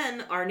boy. But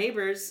then our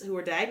neighbors, who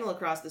were diagonal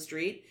across the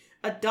street,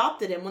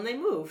 adopted him when they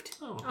moved.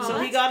 Oh. So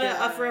he that's got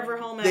a good. forever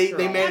home They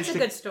after all. managed That's a to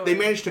good story. they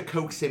managed to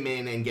coax him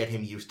in and get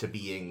him used to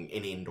being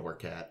an indoor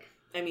cat.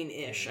 I mean,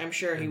 ish. I'm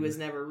sure he was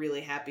never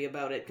really happy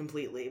about it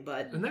completely,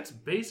 but And that's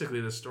basically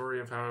the story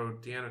of how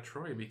Deanna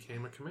Troi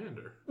became a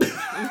commander.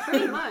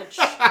 Pretty much.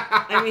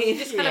 I mean, He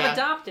just kind of Yeah.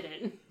 adopted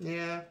it.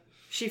 Yeah.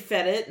 she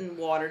fed it and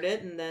watered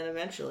it, and then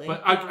eventually.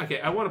 But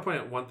I want to point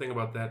out one thing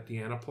about that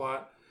Deanna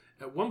plot.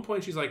 At one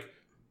point, she's like,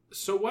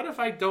 "So what if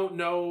I don't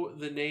know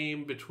the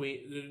name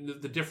between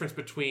the difference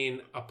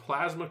between a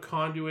plasma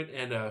conduit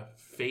and a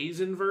phase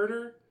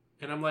inverter?"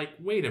 And I'm like,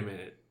 "Wait a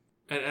minute."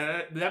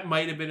 And that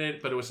might have been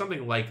it, but it was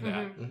something like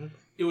that. Mm-hmm.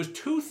 It was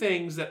two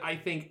things that I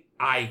think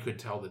I could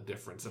tell the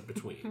difference of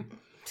between.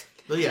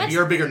 Well, yeah, That's-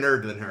 you're a bigger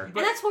nerd than her. And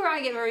that's where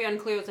I get very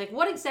unclear. It's like,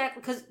 what exactly?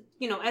 Because,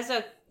 you know, as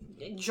a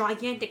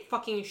gigantic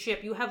fucking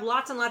ship, you have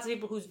lots and lots of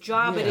people whose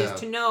job it Yeah. is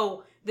to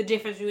know the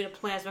difference between a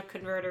plasma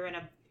converter and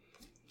a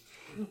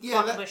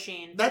Yeah, fuck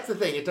machine. that's the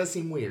thing. It does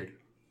seem weird.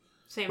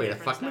 Same Wait, a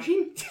difference, fuck though.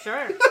 machine?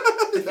 Sure. I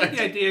think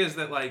the idea is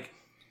that like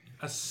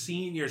a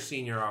senior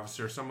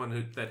officer, someone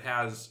that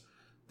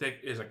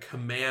is a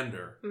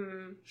commander,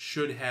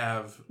 should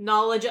have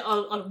Knowledge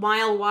a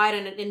mile wide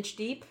and an inch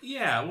deep.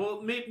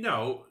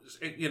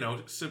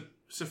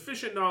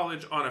 sufficient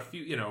knowledge on a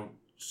few,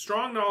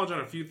 strong knowledge on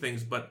a few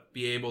things, but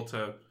be able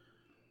to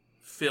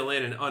fill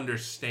in and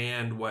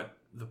understand what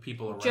the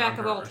people around Jack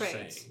her of all are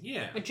trades. saying.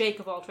 Yeah. A Jake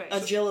of all trades.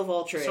 a Jill of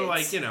all trades. So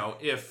like,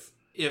 if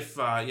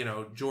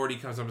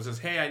Geordi comes up and says,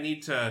 "Hey, I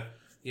need to,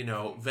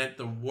 vent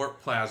the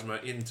warp plasma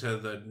into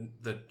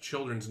the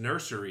children's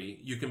nursery,"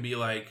 you can be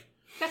like,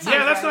 That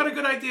 "Yeah, that's right. not a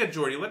good idea,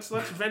 Geordi. Let's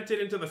vent it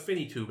into the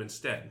Finny tube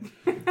instead."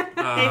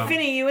 Hey,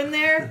 Finny, you in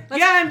there?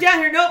 Yeah, I'm down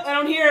here. Nope, I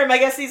don't hear him. I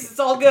guess it's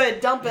all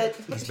good. Dump it.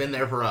 He's been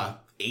there for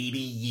 80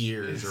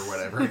 years or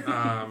whatever.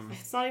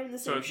 It's not even the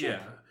same So ship.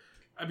 yeah,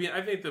 I mean,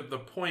 I think the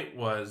point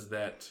was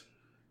that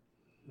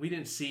we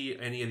didn't see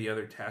any of the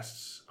other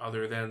tests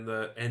other than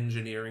the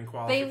engineering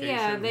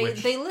qualification.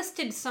 They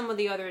listed some of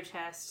the other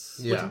tests.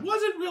 Yeah. Which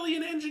wasn't really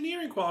an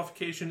engineering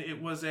qualification.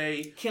 It was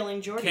a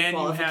Killing Jordan do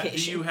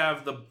qualification. you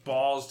have the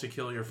balls to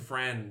kill your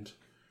friend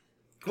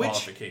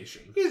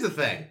qualification. Here's the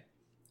thing.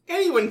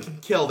 Anyone can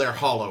kill their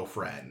hollow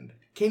friend.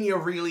 Can you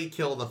really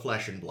kill the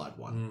flesh and blood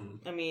one?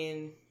 I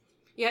mean,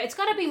 Yeah, it's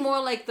got to be more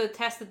like the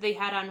test that they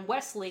had on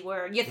Wesley,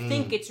 where you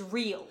think it's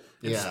real.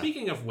 And Yeah.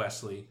 speaking of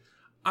Wesley,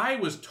 I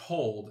was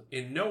told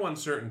in no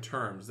uncertain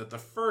terms that the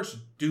first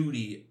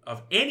duty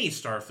of any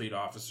Starfleet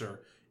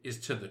officer is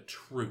to the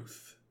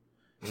truth.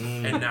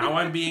 And now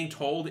I'm being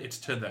told it's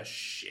to the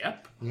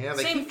ship? Yeah,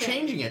 they Same keep thing.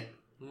 changing it.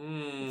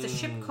 It's a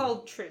ship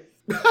called Truth.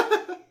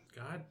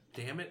 God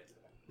damn it.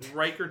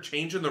 Riker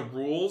changing the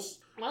rules?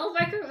 Well,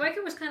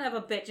 Riker was kind of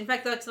a bitch. In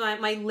fact, that's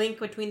my link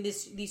between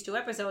these two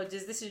episodes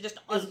is this is just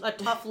a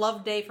tough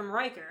love day from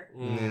Riker,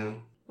 Yeah.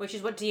 which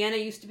is what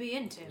Deanna used to be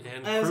into.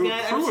 And I was crew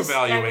I was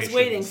evaluations.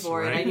 waiting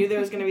for it. right? I knew there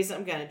was going to be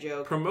some kind of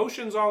joke.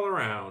 Promotions all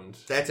around.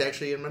 That's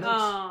actually in my notes.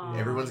 Oh.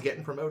 Everyone's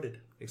getting promoted.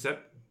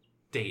 Except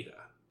Data.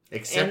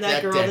 Except And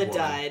that girl dead that woman.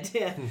 died.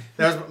 Yeah.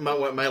 That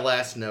was my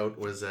last note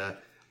was, where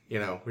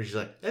she's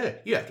like,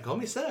 you have to call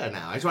me sir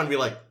now. I just want to be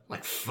like,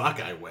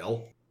 fuck, I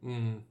will.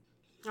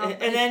 Oh,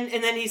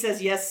 and then he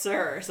says yes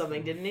sir or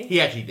something, didn't he?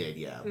 He actually did,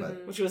 yeah,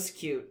 but Which was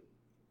cute.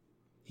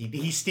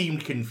 he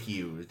seemed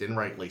confused, and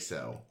rightly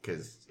so,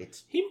 because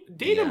it's...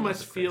 Data Yeah,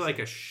 must that's feel crazy. like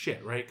a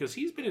shit, right? Because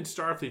he's been in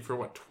Starfleet for,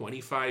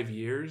 25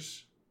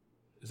 years?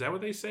 Is that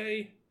what they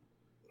say?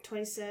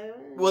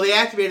 27? Well, they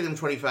activated him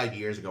 25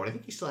 years ago, and I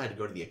think he still had to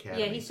go to the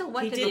academy. yeah, he still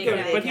went He to did the go to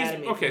the academy. But he's...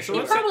 Academy. Okay, so He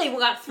let's probably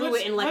got through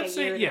it in like a let's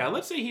year. say, yeah,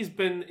 let's say he's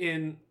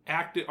been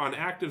on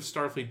active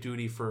Starfleet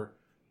duty for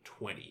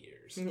 20 years.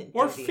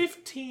 Or Duty.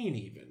 15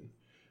 even.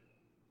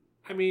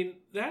 I mean,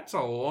 that's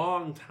a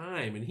long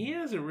time, and he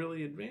hasn't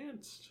really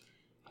advanced.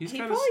 He's He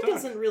kind of probably stuck.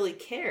 doesn't really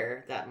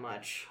care that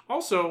much.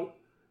 Also,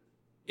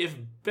 if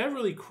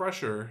Beverly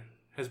Crusher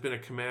has been a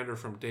commander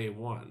from day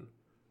one,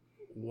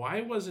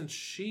 why wasn't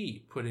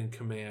she put in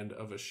command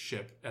of a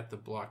ship at the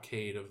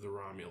blockade of the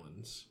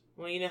Romulans?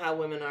 Well, you know how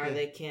women are;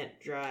 they can't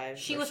drive.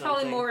 She or was something.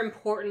 probably more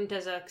important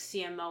as a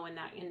CMO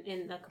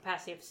in the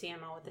capacity of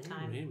CMO at the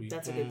time. Maybe.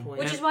 That's a good point.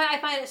 Which is why I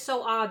find it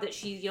so odd that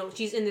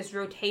she's in this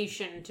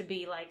rotation to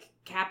be like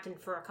captain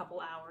for a couple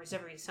hours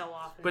every so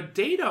often. But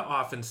Data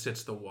often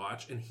sits the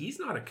watch, and he's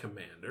not a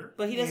commander.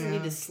 But he doesn't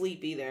need to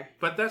sleep either.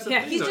 But that's the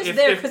Yeah, thing. he's though. just if,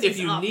 there if, 'cause if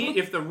he's you up. need,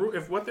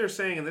 if what they're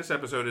saying in this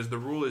episode is the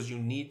rule is you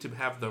need to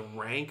have the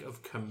rank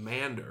of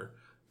commander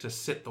to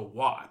sit the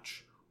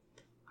watch.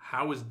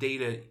 How is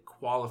Data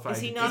qualified?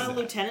 Is he to not do a that?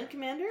 lieutenant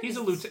commander? He's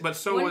a lieutenant, but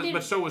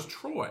so was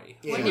Troy.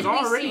 Yeah. He When was did we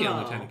already see- a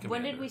lieutenant commander.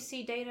 when did we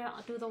see Data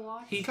do the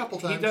watch? He, A couple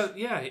He times. does,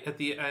 yeah. At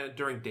the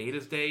during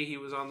Data's day, he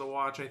was on the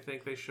watch. I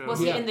think they showed. Was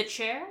he in the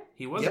chair?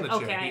 He was Yep. in the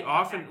chair. Okay, He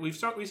often okay. we've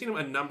seen him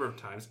a number of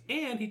times,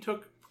 and he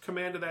took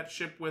command of that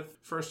ship with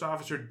First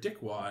Officer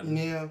Dickwad.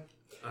 Yeah.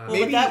 Well,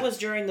 Maybe- but that was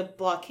during the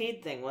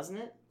blockade thing, wasn't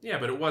it? Yeah,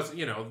 but it was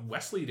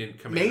Wesley didn't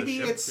command Maybe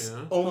the ship. it's you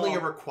know? only a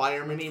Well,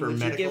 requirement I mean, for would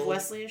medical you give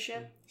Wesley a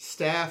ship?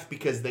 staff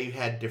because they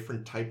had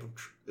different kind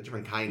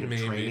of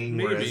Maybe, training,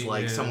 whereas maybe,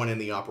 like yeah. someone in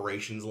the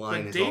operations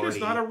line But is Data's already.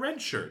 not a red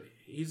shirt.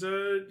 He's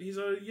a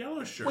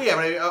yellow shirt. Well, yeah,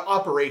 but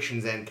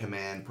operations and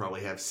command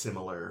probably have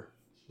similar.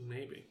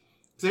 Maybe.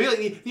 So I feel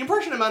like the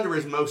impression I'm under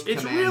is most.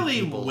 It's command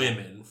really people,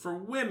 women. For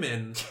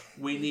women,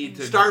 we need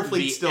to Starfleet's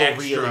be still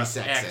extra, really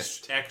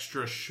sexist.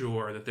 extra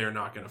sure that they're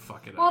not going to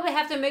fuck it Well, up. they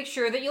have to make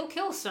sure that you'll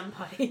kill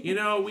somebody. You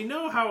know, we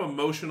know how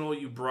emotional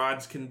you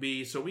broads can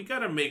be, so we got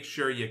to make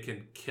sure you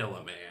can kill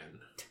a man.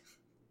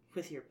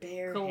 With your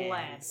bare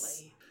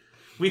hands.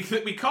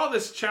 Gladly. We call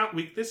this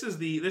this is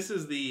the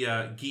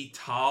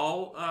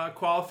Gital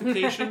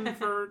qualification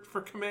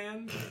for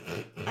command.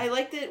 I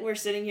like that we're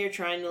sitting here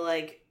trying to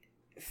like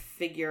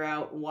figure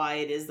out why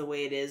it is the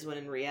way it is when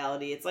in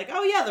reality it's like,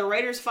 oh yeah, the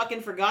writers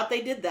fucking forgot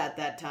they did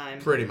that time.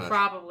 Pretty much.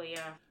 Probably,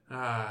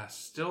 yeah.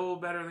 Still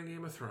better than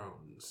Game of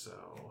Thrones,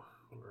 so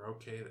we're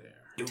okay there.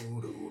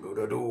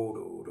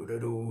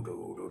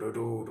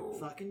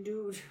 Fucking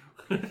dude.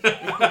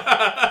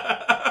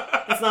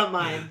 It's not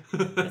mine.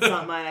 It's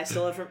not mine. I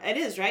stole it from. It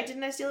is, right?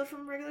 Didn't I steal it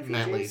from Regular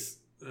Features? Natalie's.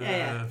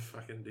 Yeah.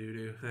 Fucking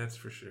doo-doo, that's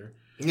for sure.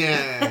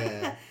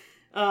 Yeah.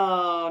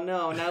 Oh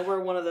no! Now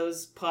we're one of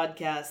those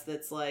podcasts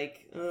that's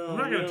like, oh, I'm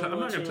not gonna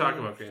talk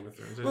about Game of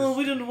Thrones. Oh,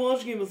 we didn't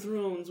watch Game of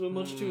Thrones. We're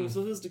much too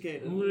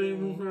sophisticated. I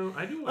do. Watch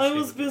I Game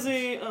was of Thrones.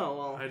 busy. Oh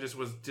well. I just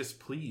was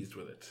displeased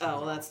with it. Oh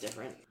well, that's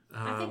different.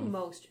 I think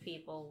most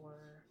people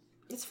were.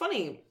 It's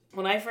funny.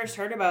 When I first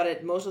heard about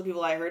it, most of the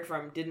people I heard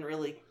from didn't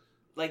really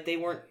like. They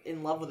weren't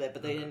in love with it,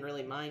 but they didn't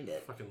really mind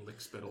it. Fucking lick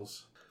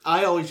spittles.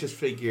 I always just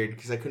figured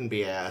because I couldn't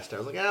be asked. I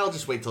was like, I'll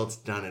just wait till it's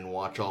done and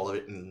watch all of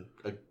it in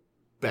a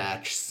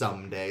batch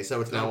someday.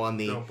 So it's now on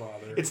the. Don't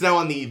bother. It's now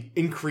on the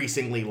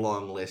increasingly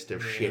long list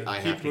of shit I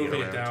have to Keep get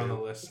moving around it down to. the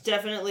list.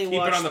 Definitely Keep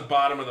watch. it on the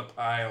bottom of the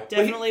pile.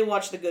 Definitely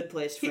watch The Good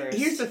Place first.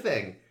 Here's the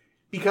thing.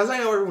 Because I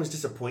know everyone's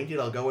disappointed,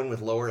 I'll go in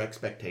with lower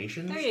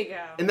expectations. There you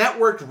go. And that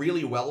worked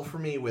really well for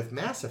me with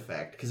Mass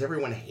Effect, because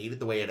everyone hated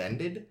the way it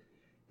ended.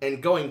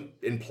 And going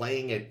and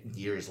playing it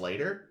years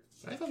later,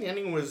 I thought the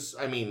ending was,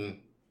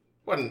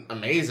 wasn't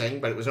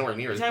amazing, but it was nowhere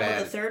near as talking bad.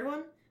 about the third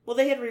one? Well,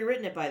 they had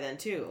rewritten it by then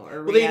too,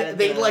 or Well, re-added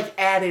they the-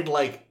 added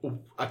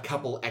a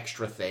couple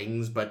extra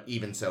things, but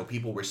even so,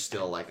 people were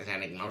still like, this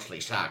ending mostly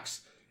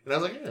sucks. And I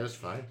was like, yeah, that's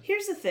fine.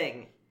 Here's the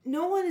thing: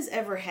 no one is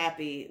ever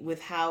happy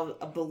with how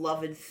a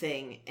beloved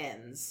thing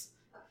ends.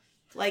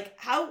 Like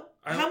how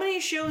many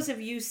shows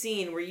have you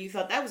seen where you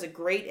thought that was a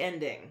great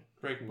ending?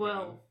 Breaking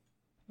Well,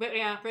 but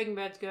yeah, Breaking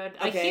Bad's good.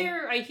 Okay.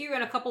 I hear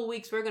in a couple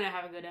weeks we're gonna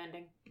have a good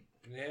ending.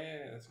 Bad.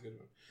 Yeah, that's a good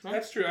one. Huh?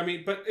 That's true. I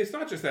mean, but it's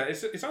not just that.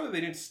 It's not that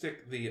they didn't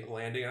stick the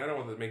landing. I don't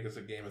want to make this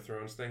a Game of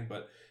Thrones thing,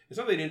 but it's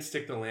not that they didn't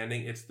stick the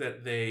landing. It's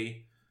that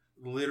they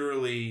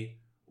literally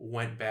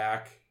went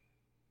back.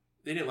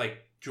 They didn't like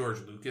George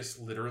Lucas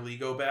literally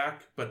go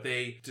back, but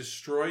they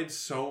destroyed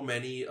so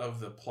many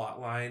of the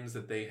plot lines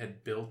that they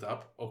had built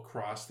up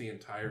across the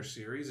entire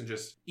series and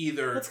just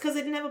either... That's because they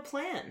didn't have a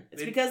plan.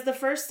 It's They- because the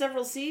first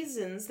several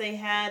seasons they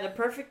had a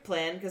perfect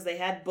plan because they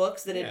had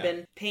books that had Yeah.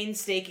 been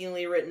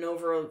painstakingly written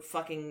over a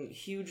fucking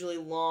hugely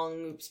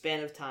long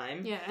span of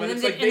time. Yeah, But and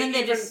it's then like they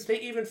they just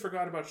even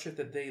forgot about shit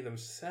that they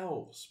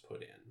themselves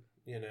put in,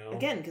 you know?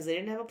 Again, because they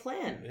didn't have a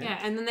plan. yeah,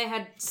 and then they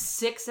had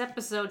 6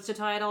 episodes to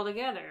tie it all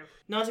together.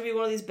 Not to be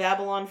one of these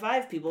Babylon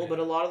 5 people, Yeah. but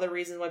a lot of the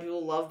reasons why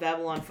people love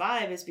Babylon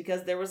 5 is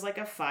because there was like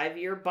a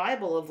 5-year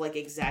Bible of like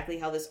exactly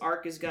how this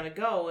arc is going to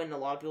go, and a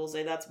lot of people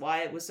say that's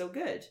why it was so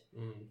good.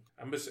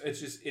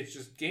 It's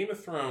just Game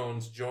of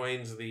Thrones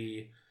joins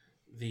the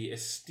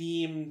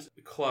esteemed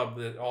club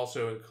that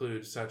also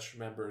includes such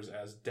members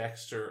as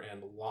Dexter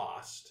and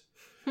Lost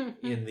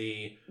in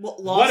the Well,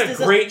 what a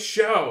great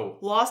show.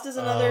 Lost is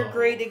another Oh.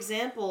 great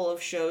example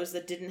of shows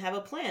that didn't have a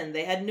plan.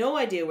 They had no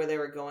idea where they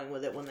were going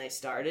with it when they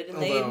started,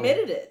 and they Although-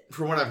 admitted it.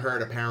 From what I've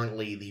heard,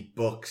 apparently the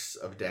books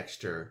of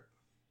Dexter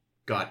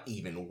got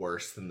even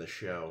worse than the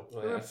show.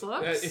 Well, There were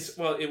books?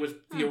 It was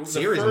the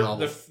Series first,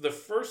 novels. the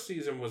first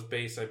season was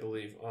based, I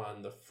believe,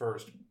 on the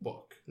first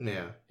book. Yeah,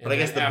 And but I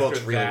guess then the books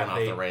after really that, went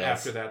off the rails.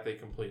 After that, they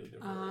completely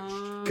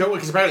diverged.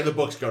 Because apparently the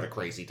books go to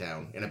crazy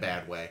town in a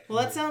bad way.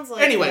 Well, that sounds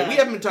like... Anyway, we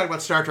haven't been talking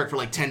about Star Trek for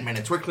like 10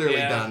 minutes. We're clearly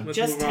done. let's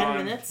Just move 10 on.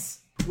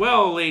 minutes?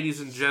 Well,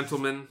 ladies and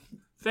gentlemen,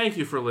 thank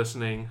you for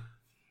listening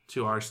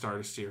to our Star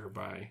to Steer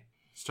by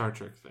Star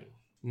Trek thing.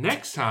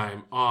 Next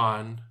time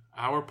on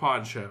our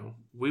pod show,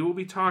 we will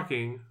be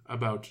talking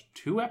about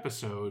 2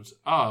 episodes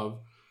of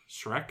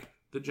Shrek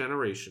the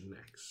Generation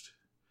Next.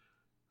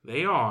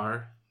 They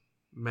are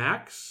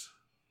Maps?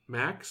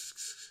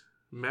 Maps?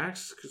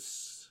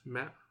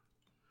 Map.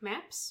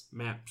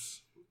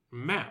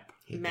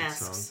 Hate that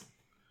Masks.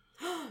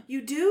 song.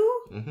 You do?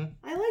 Mm-hmm.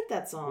 I like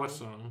that song. What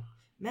song?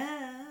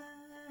 Maps.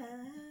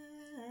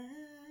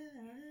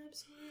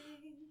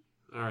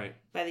 All right.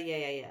 By the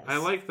Yeah. I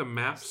like the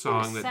Map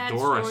song that Sad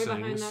Dora story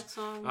behind sings. that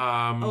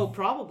song. Oh,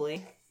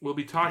 probably. We'll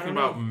be I talking don't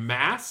about know.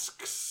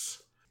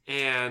 masks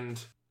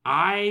and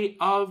Eye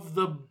of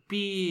the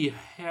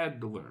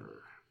Beheadler.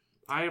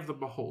 Eye of the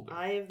Beholder.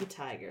 Eye of the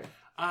Tiger.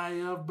 Eye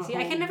of Beholder.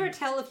 See, I can never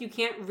tell if you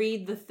can't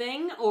read the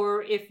thing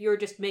or if you're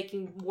just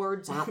making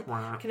words up.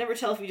 I can never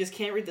tell if you just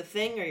can't read the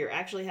thing or you're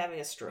actually having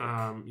a stroke.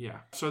 Yeah.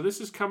 So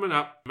this is coming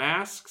up.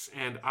 Masks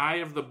and Eye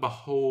of the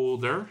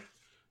Beholder.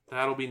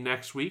 That'll be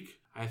next week.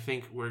 I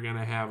think we're going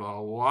to have a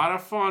lot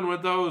of fun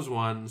with those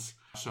ones.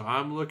 So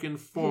I'm looking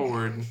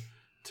forward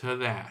to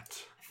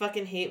that. I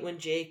fucking hate when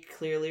Jake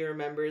clearly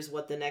remembers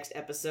what the next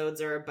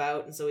episodes are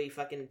about, and so he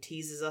fucking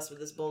teases us with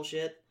this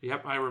bullshit.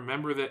 Yep, I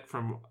remember that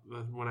from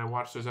when I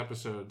watched those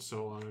episodes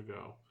so long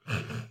ago.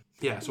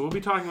 Yeah, so we'll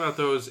be talking about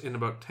those in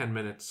about 10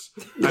 minutes.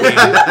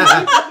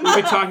 I mean, we'll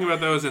be talking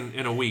about those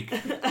in a week.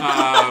 It's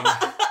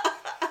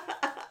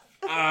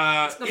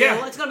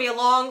gonna be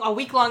a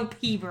week-long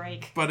pee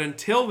break. But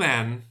until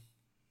then,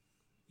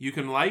 you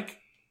can like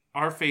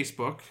our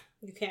Facebook.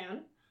 You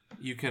can.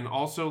 You can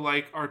also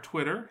like our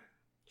Twitter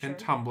and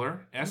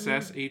Tumblr,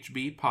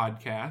 SSHB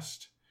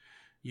Podcast.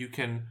 You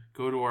can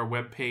go to our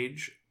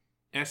webpage,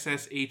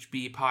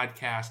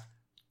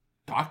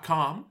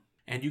 sshbpodcast.com,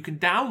 and you can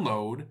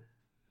download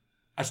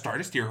a Star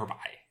to Steer Her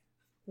By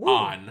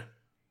on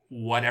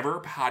whatever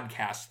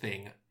podcast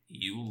thing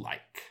you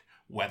like,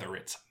 whether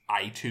it's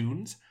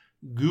iTunes,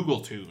 Google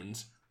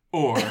Tunes,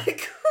 or... Google Tunes.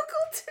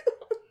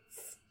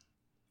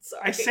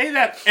 Sorry. I say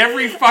that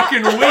every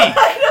fucking week.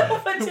 I know,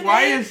 but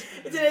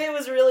today it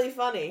was really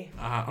funny.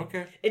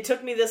 Okay. It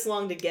took me this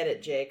long to get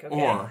it, Jake. Okay.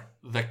 Or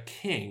the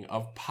king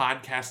of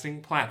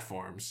podcasting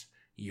platforms,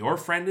 your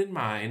friend and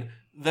mine,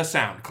 the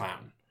Sound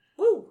Clown.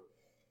 Woo.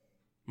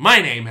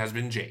 My name has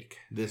been Jake.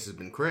 This has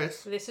been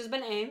Chris. This has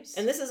been Ames.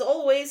 And this is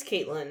always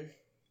Caitlin.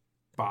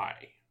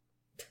 Bye.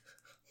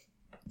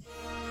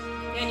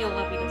 Daniel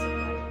Levy does it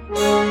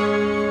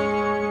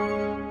better.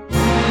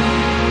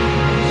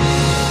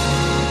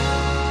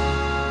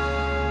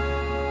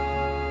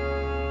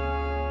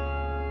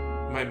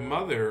 My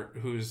mother,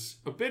 who's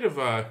a bit of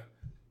a...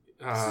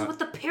 This is what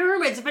the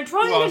pyramids have been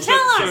trying well, to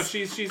tell so us.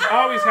 she's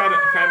always had a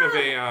kind of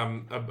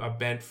a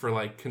bent for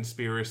like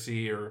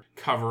conspiracy or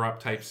cover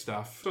up type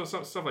stuff. So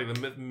stuff like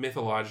the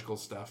mythological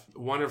stuff.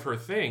 One of her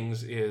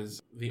things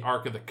is the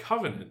Ark of the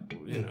Covenant,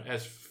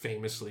 as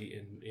famously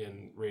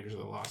in Raiders of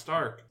the Lost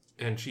Ark.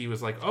 And she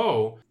was like,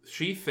 oh,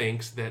 she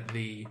thinks that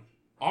the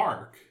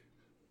Ark,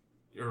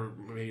 or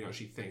maybe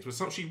she thinks,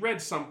 but she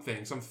read some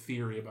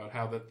theory about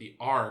how that the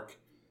Ark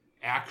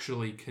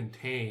actually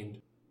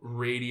contained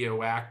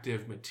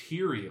radioactive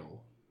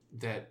material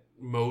that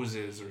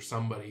Moses or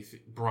somebody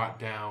brought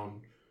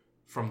down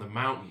from the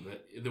mountain.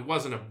 That it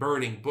wasn't a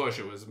burning bush,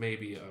 it was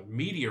maybe a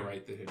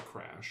meteorite that had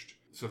crashed.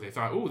 So they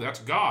thought, oh, that's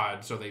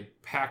God. So they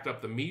packed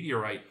up the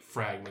meteorite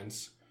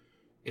fragments.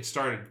 It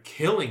started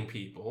killing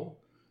people.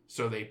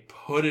 So they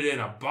put it in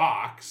a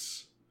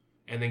box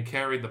and then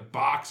carried the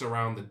box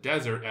around the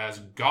desert as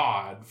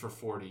God for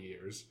 40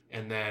 years.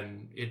 And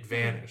then it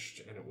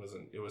vanished. And it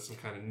was some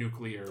kind of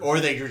nuclear Or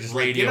they were just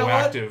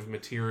radioactive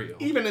material.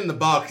 Even in the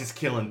box, it's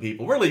killing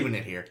people. We're leaving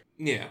it here.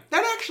 Yeah.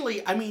 That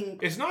actually, I mean...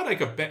 It's not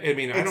like I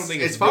mean, I don't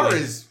think it's as far really,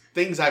 as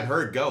things I've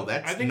heard go,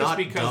 that's I think not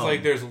it's because dumb.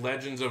 like there's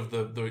legends of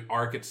the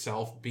Ark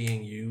itself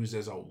being used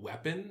as a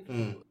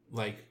weapon.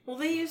 Like, Well,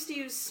 they used to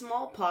use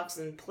smallpox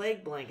and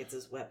plague blankets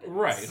as weapons.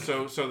 right.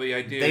 So the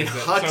idea They'd is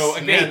that, hunt so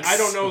again, snakes I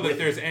don't know that with-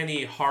 there's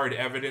any hard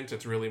evidence.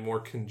 It's really more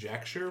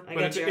conjecture. I But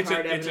got it's your it's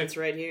hard a, it's evidence a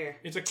right here.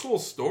 it's a cool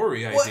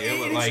story idea. Well,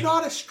 that, it's like,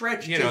 not a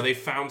stretch to... they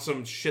found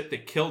some shit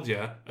that killed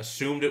you,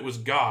 assumed it was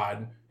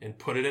God, and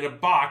put it in a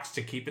box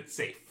to keep it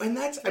safe. And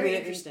that's, Very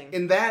interesting.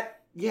 In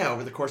that,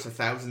 over the course of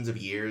thousands of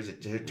years,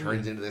 it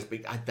turns into this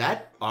big...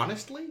 That,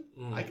 honestly,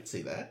 I could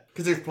see that.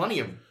 Because there's plenty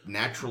of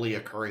naturally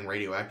occurring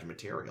radioactive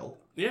material.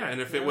 Yeah,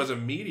 and if it was a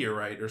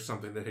meteorite or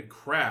something that had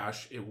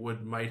crashed, it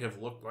might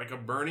have looked like a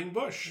burning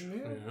bush.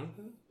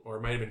 Or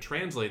it might have been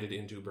translated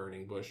into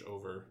burning bush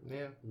over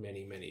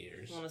many, many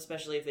years. Well,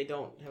 especially if they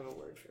don't have a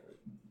word for it.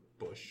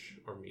 bush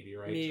or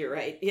meteorite.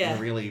 Meteorite, yeah.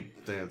 Really,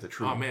 the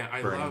true Oh man,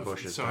 I burning love.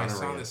 bush is So I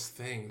saw gonorrhea. this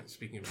thing.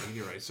 Speaking of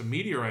meteorites, so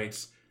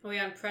meteorites, Are we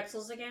on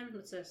pretzels again?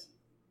 What's this?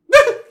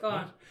 Go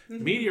on.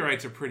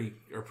 meteorites are pretty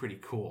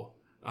cool.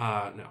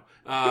 No.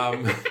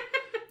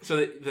 So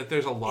that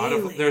there's a lot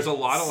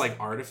of like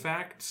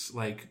artifacts,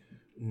 like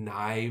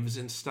knives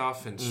and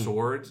stuff and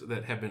swords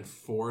that have been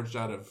forged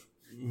out of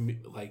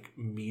like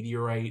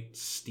meteorite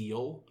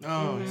steel.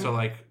 Oh, So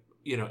like,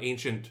 you know,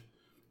 ancient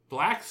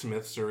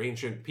blacksmiths or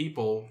ancient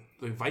people,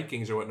 the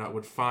Vikings or whatnot,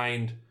 would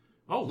find,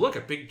 oh look,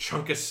 a big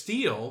chunk of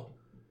steel.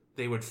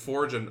 They would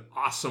forge an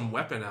awesome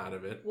weapon out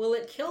of it. Will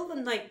it kill the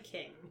Night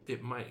King?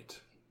 It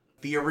might.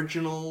 the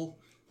original.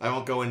 I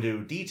won't go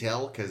into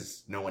detail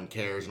because no one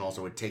cares, and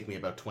also it would take me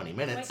about 20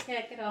 minutes. Why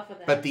can't I get off of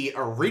that? But the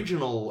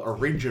original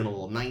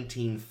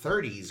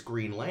 1930s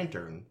Green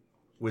Lantern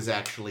was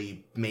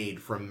actually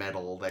made from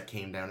metal that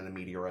came down in a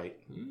meteorite.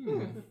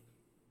 Yeah.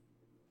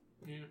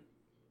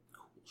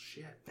 Cool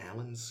shit.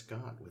 Alan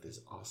Scott with his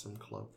awesome cloak.